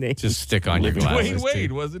just, his name? just stick on your glasses. Dwayne Wade,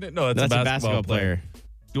 too. wasn't it? No, That's a basketball player.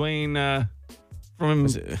 Dwayne from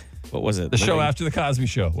What was it? the show after the Cosby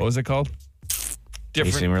Show. What was it called?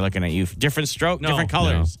 Jason, we're looking at you. Different stroke, No. different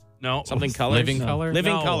colors. No. Something colors. Living Color?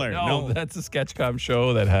 Living No, color. No, that's a sketch-com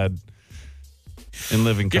show that had in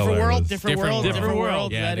Living Different Color. world, was- different world, Different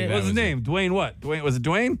world. Yeah, I think What was his that was name? Dwayne what? Dwayne, was it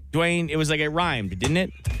Dwayne? Dwayne, it was like it rhymed, didn't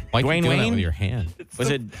it? Why Dwayne you doing that Wayne? with your hand? Was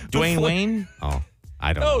it Dwayne Wayne? Oh,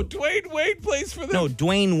 I don't No, know. Dwayne Wade plays for them. No,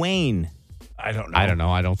 Dwayne Wayne. I don't know. I don't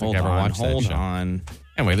know. I don't think Hold I ever on, watched that hold show. on.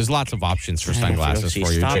 Anyway, there's lots of options for sunglasses for you,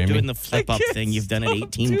 Stop Jamie. doing the flip up I thing. You've done it can't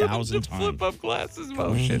 18,000 stop times. doing the flip-up glasses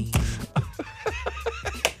motion.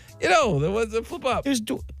 You know, there was a flip-up. It was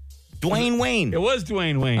Dwayne Wayne. It was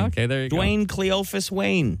Dwayne Wayne. Okay, there you Dwayne Cleophas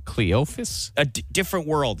Wayne. go. Cleophas? A different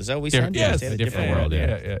world. Is that what we said? Yes. A different world,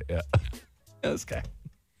 yeah. Yeah. This guy.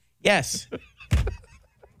 Yes.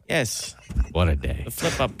 Yes. What a day. The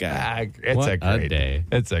flip up guy. It's What a great a day.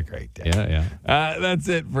 It's a great day. Yeah, yeah. That's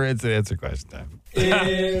it for Instant Answer question time.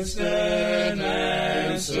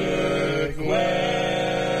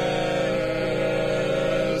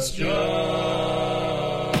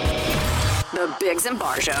 The Biggs and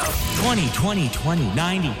Bar Show. 20, 20, 20,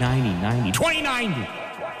 90, 90, 90, 2090.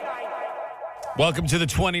 Welcome to the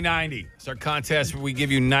 2090. It's our contest where we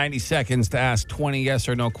give you 90 seconds to ask 20 yes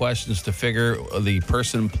or no questions to figure the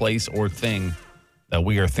person, place, or thing that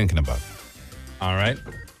we are thinking about. All right.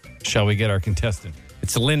 Shall we get our contestant?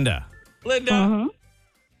 It's Linda. Linda.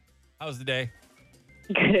 How's the day?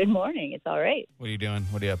 Good morning. It's all right. What are you doing?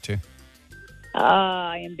 What are you up to?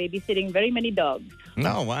 I am babysitting very many dogs.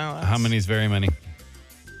 No, wow. How many is very many?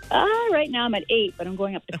 Right now I'm at 8, but I'm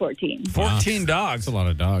going up to 14. 14 dogs. That's a lot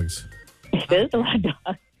of dogs. There's a lot of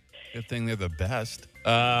dogs. Good thing they're the best.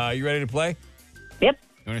 You ready to play? Yep.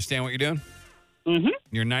 You understand what you're doing? Mm-hmm.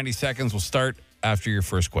 Your 90 seconds will start after your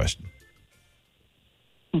first question.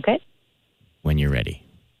 Okay. When you're ready.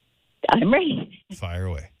 I'm ready. Fire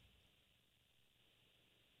away.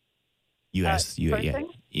 You asked. person?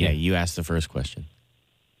 You asked the first question.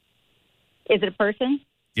 Is it a person?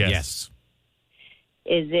 Yes.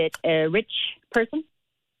 Is it a rich person?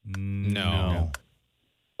 No.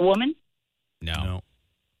 A woman? No.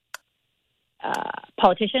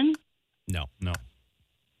 Politician? No. No.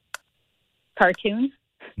 Cartoon?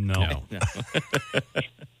 No.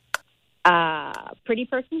 Pretty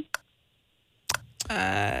person?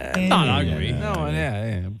 Not ugly. No,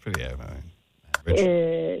 yeah. Pretty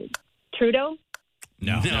average. Trudeau?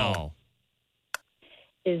 No.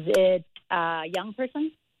 Is it a young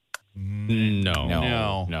person?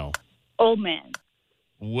 No. Old man?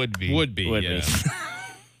 Would be. Would be. Would yeah. be.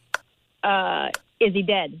 Is he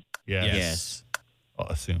dead? Yes. Yes.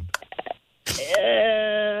 assumed.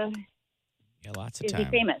 Yeah, lots of Is time.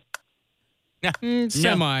 he famous?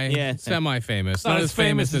 Semi-famous. Not as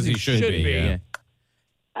famous as he should be.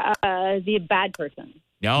 Yeah. Is he a bad person?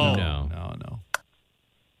 No.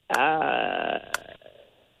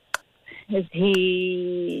 Is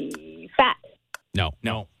he fat? No.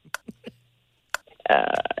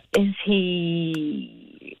 Is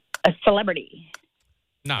he a celebrity?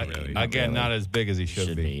 Not really. Again, not as big as he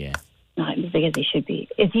should be. Yeah. Not as big as he should be.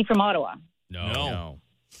 Is he from Ottawa? No.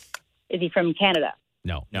 Is he from Canada?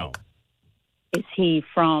 No. Is he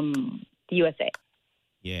from the USA?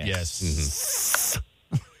 Yes.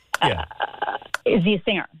 Yeah. Is he a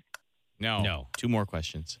singer? No. 2 more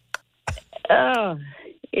questions. Oh,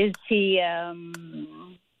 is he?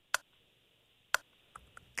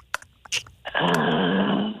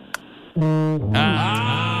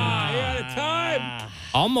 Out of time.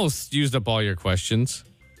 Almost used up all your questions.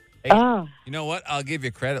 Oh, You know what? I'll give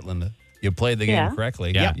you credit, Linda. You played the game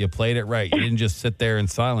correctly. Yeah. You played it right. You didn't just sit there in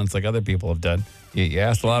silence like other people have done. You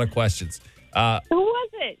asked a lot of questions. who was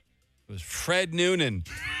it? It was Fred Noonan.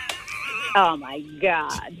 Oh my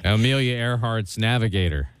God! Amelia Earhart's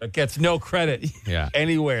Navigator. That gets no credit Yeah.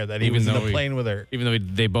 anywhere that he was in a plane with her. Even though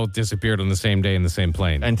they both disappeared on the same day in the same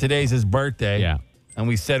plane. And today's his birthday. Yeah. And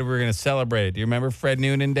we said we were going to celebrate it. Do you remember Fred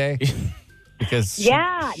Noonan Day? Because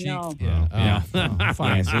No.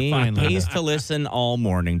 Fine. He Fine, pays Linda. to listen all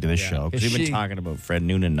morning to this show because we've been She- talking about Fred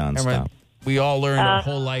Noonan nonstop. Remember, we all learned our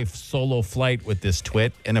whole life solo flight with this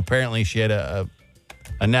twit, and apparently she had a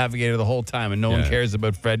navigator the whole time, and no one cares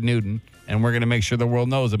about Fred Noonan, and we're going to make sure the world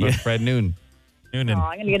knows about Fred Noonan. Oh, I'm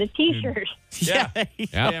gonna get a T-shirt. Yeah.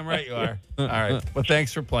 Damn right you are. All right. Well,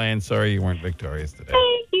 thanks for playing. Sorry you weren't victorious today.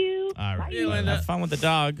 Thank you. All right. Have fun with the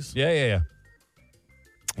dogs. Yeah.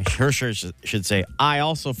 Her should say, I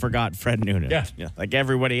also forgot Fred Noonan. Yeah. Like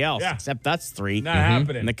everybody else, Yeah. except that's 3. Not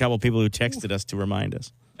happening. And a couple people who texted us to remind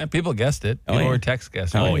us. And people guessed it. Oh, People yeah. were text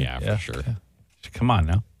guessing. Oh, yeah, for sure. Yeah. Come on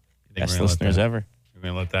now. You think Best we're gonna let listeners that- ever. We're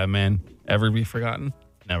going to let that man ever be forgotten?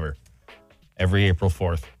 Never. Every April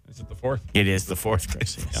 4th. Is it the 4th? It is the 4th,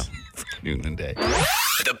 Chris. Yeah. Noonan Day.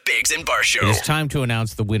 The Biggs and Bar Show. It is time to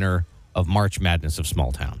announce the winner of March Madness of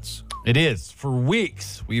Small Towns. It is. For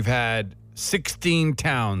weeks, we've had 16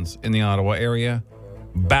 towns in the Ottawa area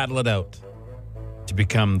battle it out to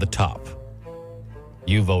become the top.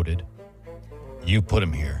 You voted. You put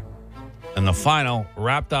them here. And the final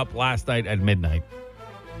wrapped up last night at midnight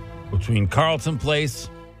between Carleton Place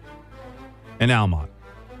and Almont.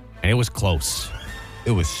 And it was close.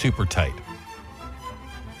 It was super tight.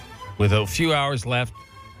 With a few hours left,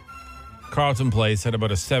 Carleton Place had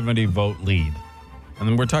about a 70-vote lead. And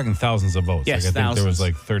then we're talking thousands of votes. Yes, I think there was thousands.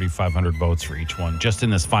 like 3,500 votes for each one, just in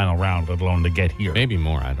this final round, let alone to get here. Maybe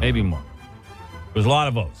more. I don't know. Maybe more. It was a lot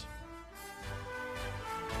of votes.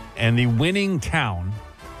 And the winning town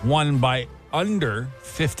won by under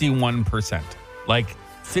 51%. Like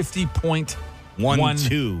 50.12%.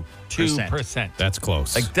 2%. That's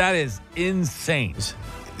close. Like, that is insane.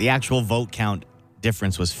 The actual vote count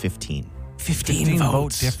difference was 15. 15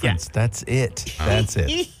 vote difference. That's it. That's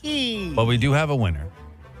it. But we do have a winner.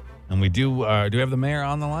 And we do we have the mayor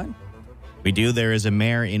on the line? We do. There is a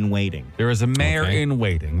mayor in waiting. There is a mayor in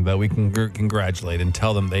waiting that we can congratulate and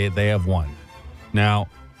tell them they have won. Now,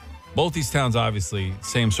 both these towns, obviously,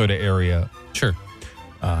 same sort of area. Sure.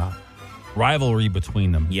 Rivalry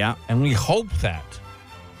between them. Yeah. And we hope that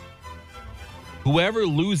whoever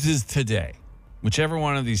loses today, whichever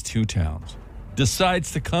one of these two towns,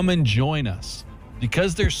 decides to come and join us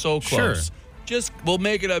because they're so close. Sure. Just we'll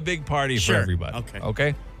make it a big party for Sure. everybody.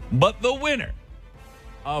 Okay. But the winner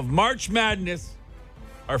of March Madness,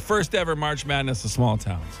 our first ever March Madness of small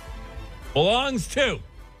towns, belongs to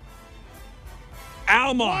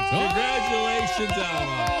Almont. Congratulations,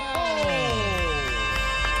 Almont.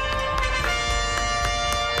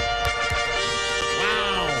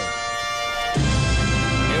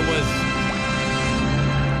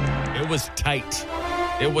 It was tight.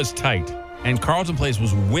 It was tight. And Carleton Place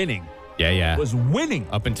was winning. Yeah. Was winning.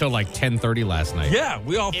 Up until like 10:30 last night. Yeah,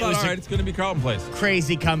 we all thought, all right, it's going to be Carleton Place.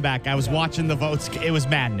 Crazy comeback. I was watching the votes. It was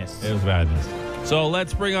madness. It was madness. So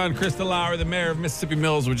let's bring on Krista Lauer, the mayor of Mississippi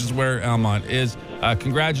Mills, which is where Almont is.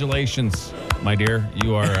 Congratulations, my dear.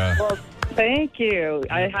 You are... Well, thank you.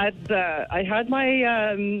 I had my...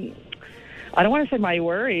 I don't want to say my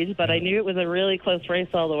worries, but I knew it was a really close race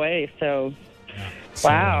all the way. So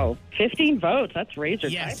Wow. 15 votes. That's razor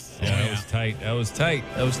tight. Yeah, that was tight.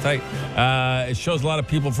 That was tight. It shows a lot of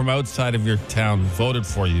people from outside of your town voted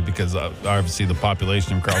for you because obviously the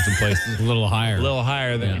population of Carleton Place is a little higher.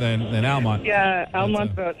 Than Almont. Yeah,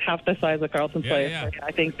 Almont's about half the size of Carleton Place. yeah. Like,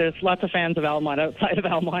 I think there's lots of fans of Almont outside of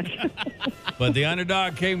Almont. But the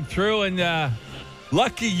underdog came through, and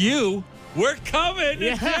lucky you, we're coming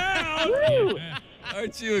to town.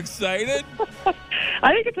 Aren't you excited?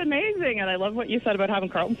 I think it's amazing, and I love what you said about having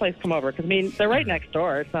Carleton Place come over because, I mean, they're right next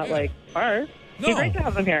door. It's not like far. It'd be great to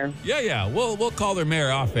have them here. Yeah. We'll call their mayor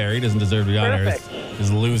off air. He doesn't deserve to be on air. He's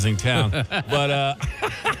a losing town. But,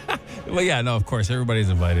 well, yeah, no, of course, everybody's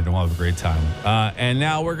invited, and we'll have a great time. And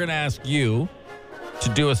now we're going to ask you to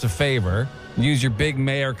do us a favor. Use your big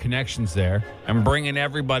mayor connections there and bring in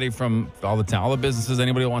everybody from all the town, all the businesses,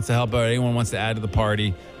 anybody who wants to help out, anyone who wants to add to the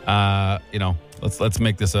party. Let's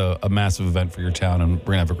make this a massive event for your town, and we're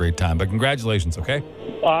going to have a great time. But congratulations, okay?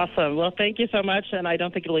 Awesome. Well, thank you so much, and I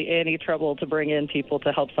don't think it'll be any trouble to bring in people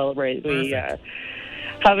to help celebrate. We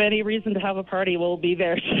have any reason to have a party, we'll be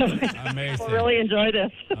there. So amazing. We'll really enjoy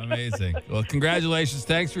this. Amazing. Well, congratulations.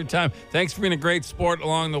 Thanks for your time. Thanks for being a great sport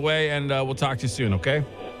along the way, and we'll talk to you soon, okay?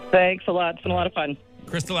 Thanks a lot. It's been a lot of fun.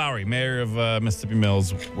 Krista Lowry, mayor of Mississippi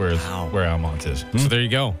Mills, where Almont is. So there you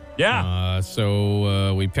go. Yeah.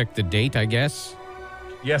 So we picked the date, I guess.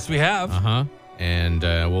 Yes, we have. And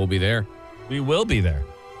we'll be there. We will be there.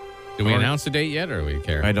 Did we announce the date yet, or do we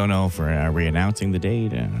care? I don't know if we're announcing the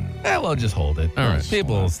date. We'll just hold it. All right.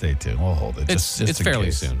 People will stay tuned. We'll hold it. It's in fairly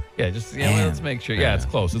case. soon. Yeah, let's make sure. Yeah, it's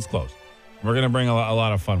close. It's close. We're going to bring a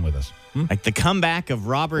lot of fun with us. Like the comeback of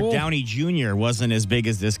Robert Downey Jr. wasn't as big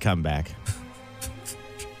as this comeback.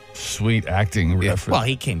 Sweet acting reference. Well,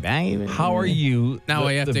 he came back. How are you? Now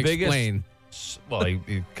I have to explain. Well,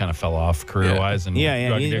 he kind of fell off career-wise and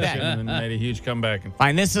drug he's addiction back. and made a huge comeback.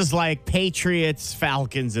 Fine, this is like Patriots,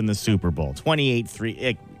 Falcons in the Super Bowl.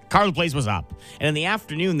 28-3. Carleton Place was up. And in the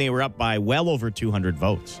afternoon, they were up by well over 200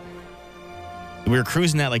 votes. We were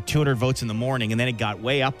cruising at like 200 votes in the morning, and then it got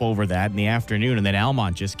way up over that in the afternoon, and then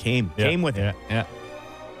Almont just came with it. Yeah.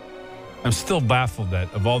 I'm still baffled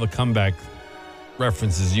that of all the comeback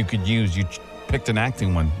references you could use, you picked an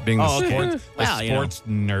acting one, being the sports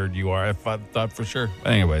nerd you are. I thought for sure.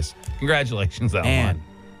 But anyways, congratulations, Almont. Man.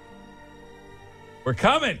 We're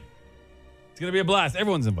coming. It's going to be a blast.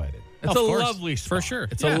 Everyone's invited. It's a lovely spot. For sure.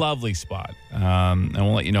 It's a lovely spot. And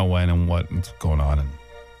we'll let you know when and what's going on, and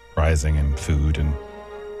pricing and food and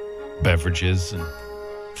beverages and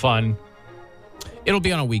fun. It'll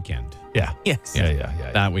be on a weekend. Yeah. Yes.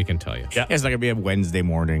 Yeah. That we can tell you. Yeah. It's not going to be a Wednesday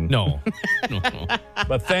morning. No.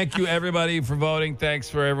 But thank you, everybody, for voting. Thanks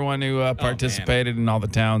for everyone who participated in all the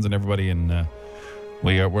towns and everybody. And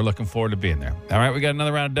we're looking forward to being there. All right, we got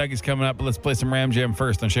another round of Dougie's coming up, but let's play some Ram Jam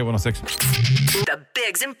first on Shea 106. The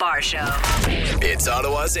Biggs and Bar Show. It's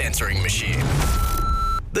Ottawa's answering machine.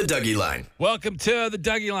 The Dougie Line. Welcome to the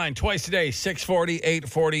Dougie Line. Twice a day, 6:40,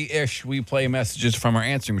 8:40-ish. We play messages from our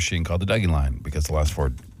answering machine called the Dougie Line because the last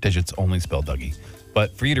 4 digits only spell Dougie.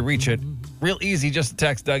 But for you to reach it, real easy, just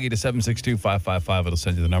text Dougie to 762-555. It'll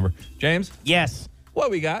send you the number. James? Yes. What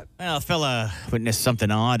we got? Well, a fella witnessed something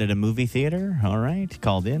odd at a movie theater. All right.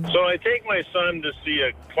 Called in. So I take my son to see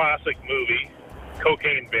a classic movie,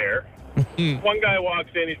 Cocaine Bear. One guy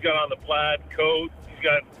walks in, he's got on the plaid coat, he's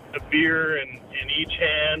got a beer in each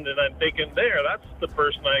hand, and I'm thinking, that's the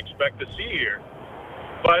person I expect to see here.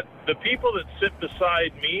 But the people that sit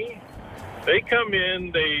beside me, they come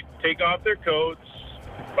in, they take off their coats,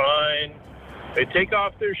 fine. They take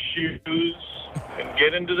off their shoes and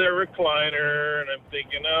get into their recliner, and I'm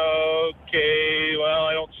thinking, okay, well,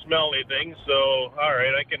 I don't smell anything, so all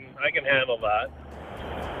right, I can handle that.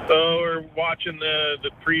 So we're watching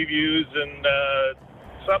the previews, and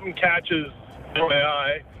something catches my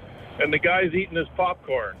eye, and the guy's eating his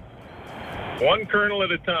popcorn, one kernel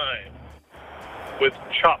at a time, with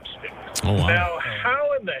chopsticks. Oh, wow. Now,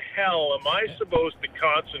 how in the hell am I supposed to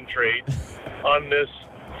concentrate on this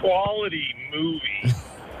quality movie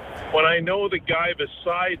when I know the guy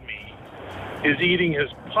beside me is eating his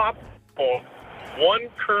popcorn, one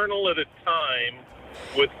kernel at a time,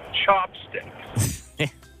 with chopsticks?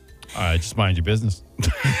 All right, just mind your business.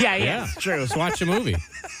 Yeah, it's true. Just watch a movie.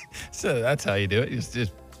 So that's how you do it.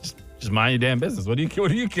 Just mind your damn business. What do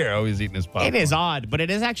you care? Oh, he's eating his popcorn. It is odd, but it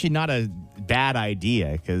is actually not a bad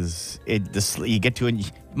idea because you get to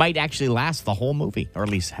it might actually last the whole movie, or at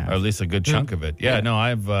least half, or at least a good chunk of it. Yeah, no,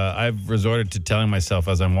 I've resorted to telling myself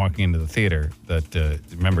as I'm walking into the theater that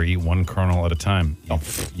remember, eat one kernel at a time.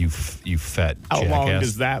 You fat How jackass. long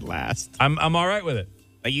does that last? I'm all right with it.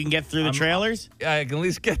 Like you can get through the trailers? Yeah, I can at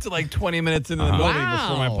least get to like 20 minutes into the movie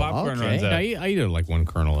before my popcorn runs out. I eat it like one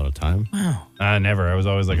kernel at a time. Wow. Never. I was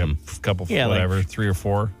always like a couple, whatever, like, 3 or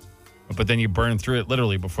 4. But then you burn through it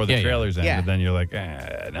literally before the trailers end. Yeah. And then you're like,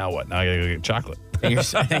 now what? Now I got to go get chocolate.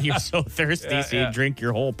 And you're so thirsty, so you drink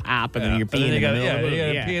your whole pop, and then you're peeing in the middle of the movie.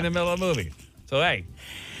 You got to pee in the middle of the movie. So, hey,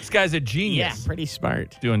 this guy's a genius. Yeah, pretty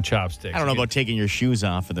smart. Doing chopsticks. I don't know about taking your shoes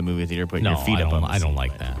off at the movie theater, putting your feet up on I don't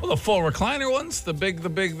like that. Well, the full recliner ones,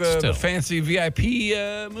 the fancy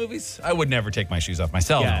VIP movies. I would never take my shoes off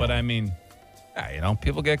myself, but I mean,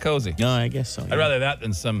 people get cozy. No, I guess so. I'd rather that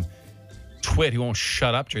than some twit who won't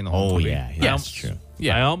shut up during the whole movie. That's true.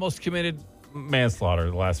 Yeah, I almost committed manslaughter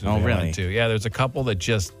the last movie I went to. Yeah, there's a couple that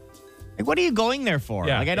just. Like, what are you going there for?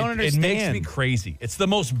 Yeah, like, I don't understand. It makes me crazy. It's the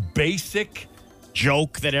most basic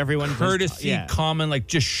joke that everyone courtesy, common. Like,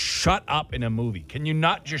 just shut up in a movie. Can you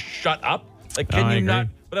not just shut up? Like, can you not?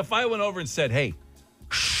 But if I went over and said, "Hey,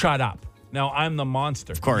 shut up," now I'm the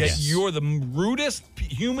monster. Of course, yet you're the rudest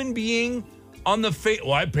human being on the face.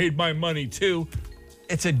 Well, I paid my money too.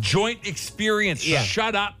 It's a joint experience. Yeah.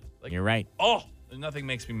 Shut up. Like, you're right. Oh, nothing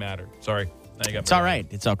makes me madder. Sorry. It's all right.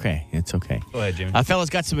 It's okay. It's okay. Go ahead, Jimmy.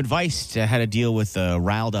 Fellas got some advice to how to deal with a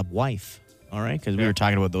riled up wife. All right? Because we were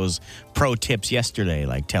talking about those pro tips yesterday,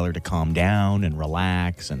 like tell her to calm down and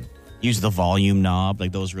relax and use the volume knob.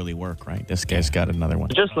 Like those really work, right? This guy's got another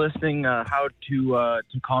one. Just listening how to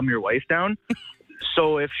calm your wife down.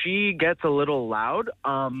 So if she gets a little loud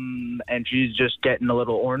and she's just getting a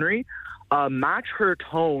little ornery, match her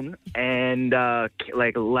tone and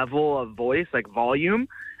like level of voice, like volume,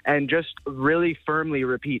 and just really firmly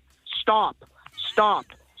repeat, stop, stop,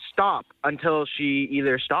 stop, until she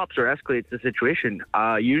either stops or escalates the situation.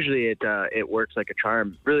 Usually it works like a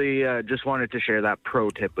charm. Really just wanted to share that pro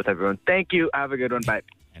tip with everyone. Thank you. Have a good one. Bye.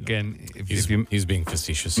 Again, he's being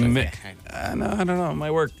facetious. I don't know. It might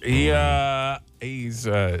work. He's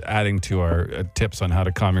adding to our tips on how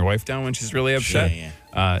to calm your wife down when she's really upset.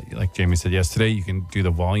 Like Jamie said yesterday, you can do the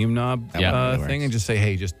volume knob thing and just say,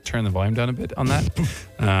 "Hey, just turn the volume down a bit on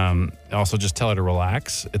that." Also, just tell her to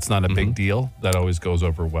relax. It's not a big deal. That always goes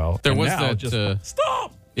over well. There and was now, that. just,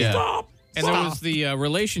 stop. Stop. And there was the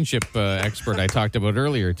relationship expert I talked about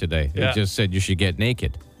earlier today. He just said you should get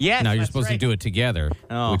naked. Yes, now you're supposed to do it together,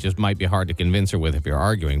 which just might be hard to convince her with if you're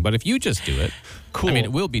arguing. But if you just do it, I mean,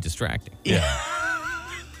 it will be distracting. Yeah.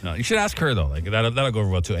 No, you should ask her though. Like that'll go over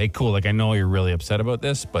well too. Hey, cool. Like I know you're really upset about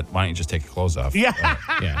this, but why don't you just take your clothes off?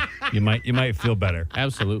 Yeah. You might feel better.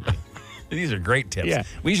 Absolutely. These are great tips. Yeah.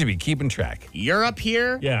 We should be keeping track. You're up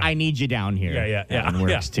here. Yeah. I need you down here. Yeah. That one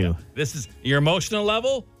works too. This is your emotional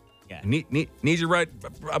level. Yeah. Needs your right.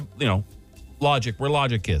 Logic. Where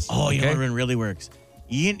logic is. Oh, you know what really works.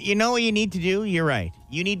 You know what you need to do? You're right.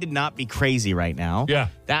 You need to not be crazy right now. Yeah.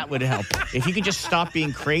 That would help. If you could just stop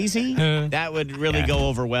being crazy, that would really go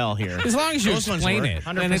over well here. As long as you Those ones explain work, it,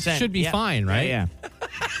 100%. then it should be fine, right? Yeah.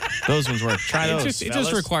 Those ones work. Try those. It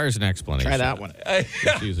just requires an explanation. Try that one.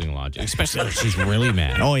 Just using logic, especially if she's really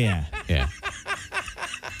mad. Oh, yeah. Yeah.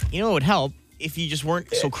 You know what would help? If you just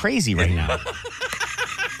weren't so crazy right now.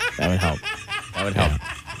 That would help.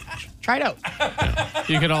 Try it out.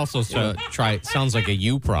 You could also try. Sounds like a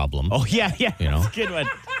you problem. Oh, yeah. You know? That's a good one.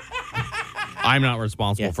 I'm not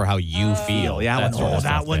responsible for how you feel. Yeah, that sort of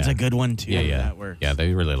stuff. that one's a good one, too. Yeah. That works. Yeah,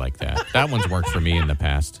 they really like that. That one's worked for me in the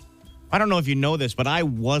past. I don't know if you know this, but I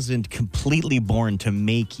wasn't completely born to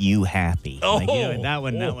make you happy. That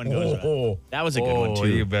one goes. That was a good one, too.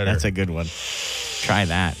 You better. That's a good one. Try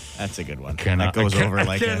that. That's a good one. That goes over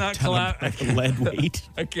like a ton of lead weight.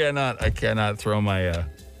 I cannot throw my.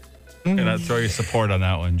 Cannot throw your support on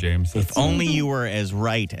that one, James. If only you were as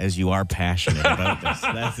right as you are passionate about this.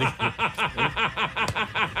 That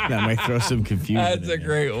might throw some confusion. That's a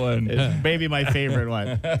great one. It's maybe my favorite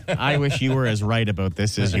one. I wish you were as right about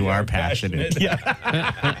this as you are passionate.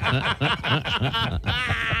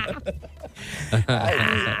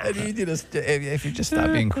 I need you to, if you just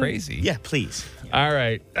stop being crazy. Yeah, please. All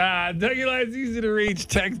right. Dougie Line's easy to reach.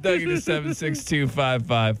 Text Dougie to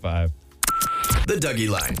 762-555. The Dougie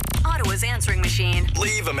Line. Ottawa's answering machine.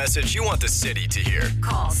 Leave a message you want the city to hear.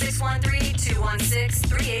 Call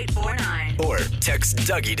 613-216-3849. Or text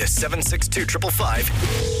Dougie to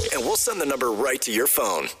 762-555, and we'll send the number right to your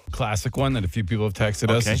phone. Classic one that a few people have texted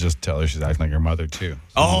us is just tell her she's acting like her mother, too.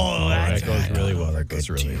 That goes really well. It goes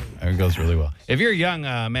really well. If you're a young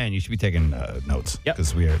man, you should be taking notes.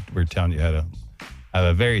 Because we're telling you how to have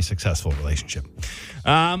a very successful relationship.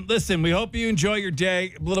 Listen, we hope you enjoy your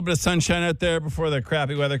day. A little bit of sunshine out there before the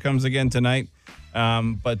crappy weather comes again tonight.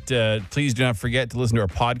 But please do not forget to listen to our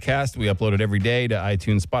podcast. We upload it every day to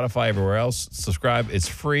iTunes, Spotify, everywhere else. Subscribe. It's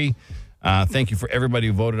free. Thank you for everybody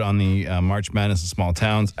who voted on the March Madness of Small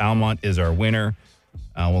Towns. Almont is our winner.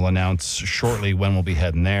 We'll announce shortly when we'll be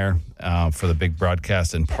heading there for the big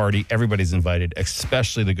broadcast and party. Everybody's invited,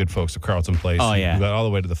 especially the good folks of Carlton Place. Oh, yeah. We got all the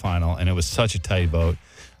way to the final, and it was such a tight vote.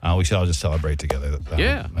 We should all just celebrate together.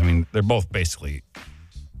 Yeah. I mean, they're both basically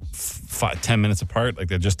 10 minutes apart. Like,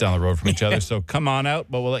 they're just down the road from each other. So come on out,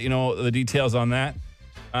 but we'll let you know the details on that.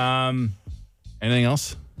 Anything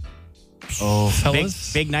else? Oh,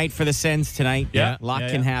 fellas. big night for the Sens tonight. Yeah. A lot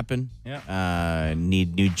can happen. Yeah.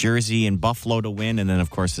 Need New Jersey and Buffalo to win, and then, of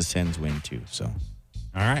course, the Sens win, too. So,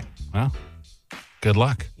 All right. Well, good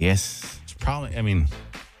luck. yes. It's probably, I mean,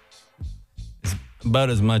 it's about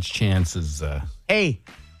as much chance as Hey,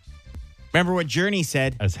 remember what Journey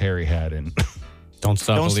said? Harry had in. Don't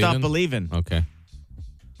stop Don't believing. stop believing. Okay.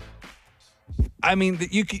 I mean,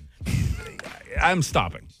 I'm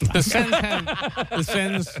stopping. The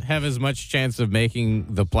Sens have as much chance of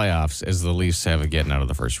making the playoffs as the Leafs have of getting out of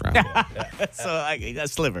the first round. So, a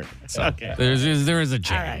sliver. It's okay. There is a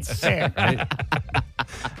chance. Fair.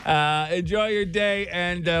 Right? Enjoy your day,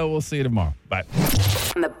 and we'll see you tomorrow. Bye.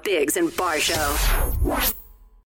 On the Biggs and Bar Show.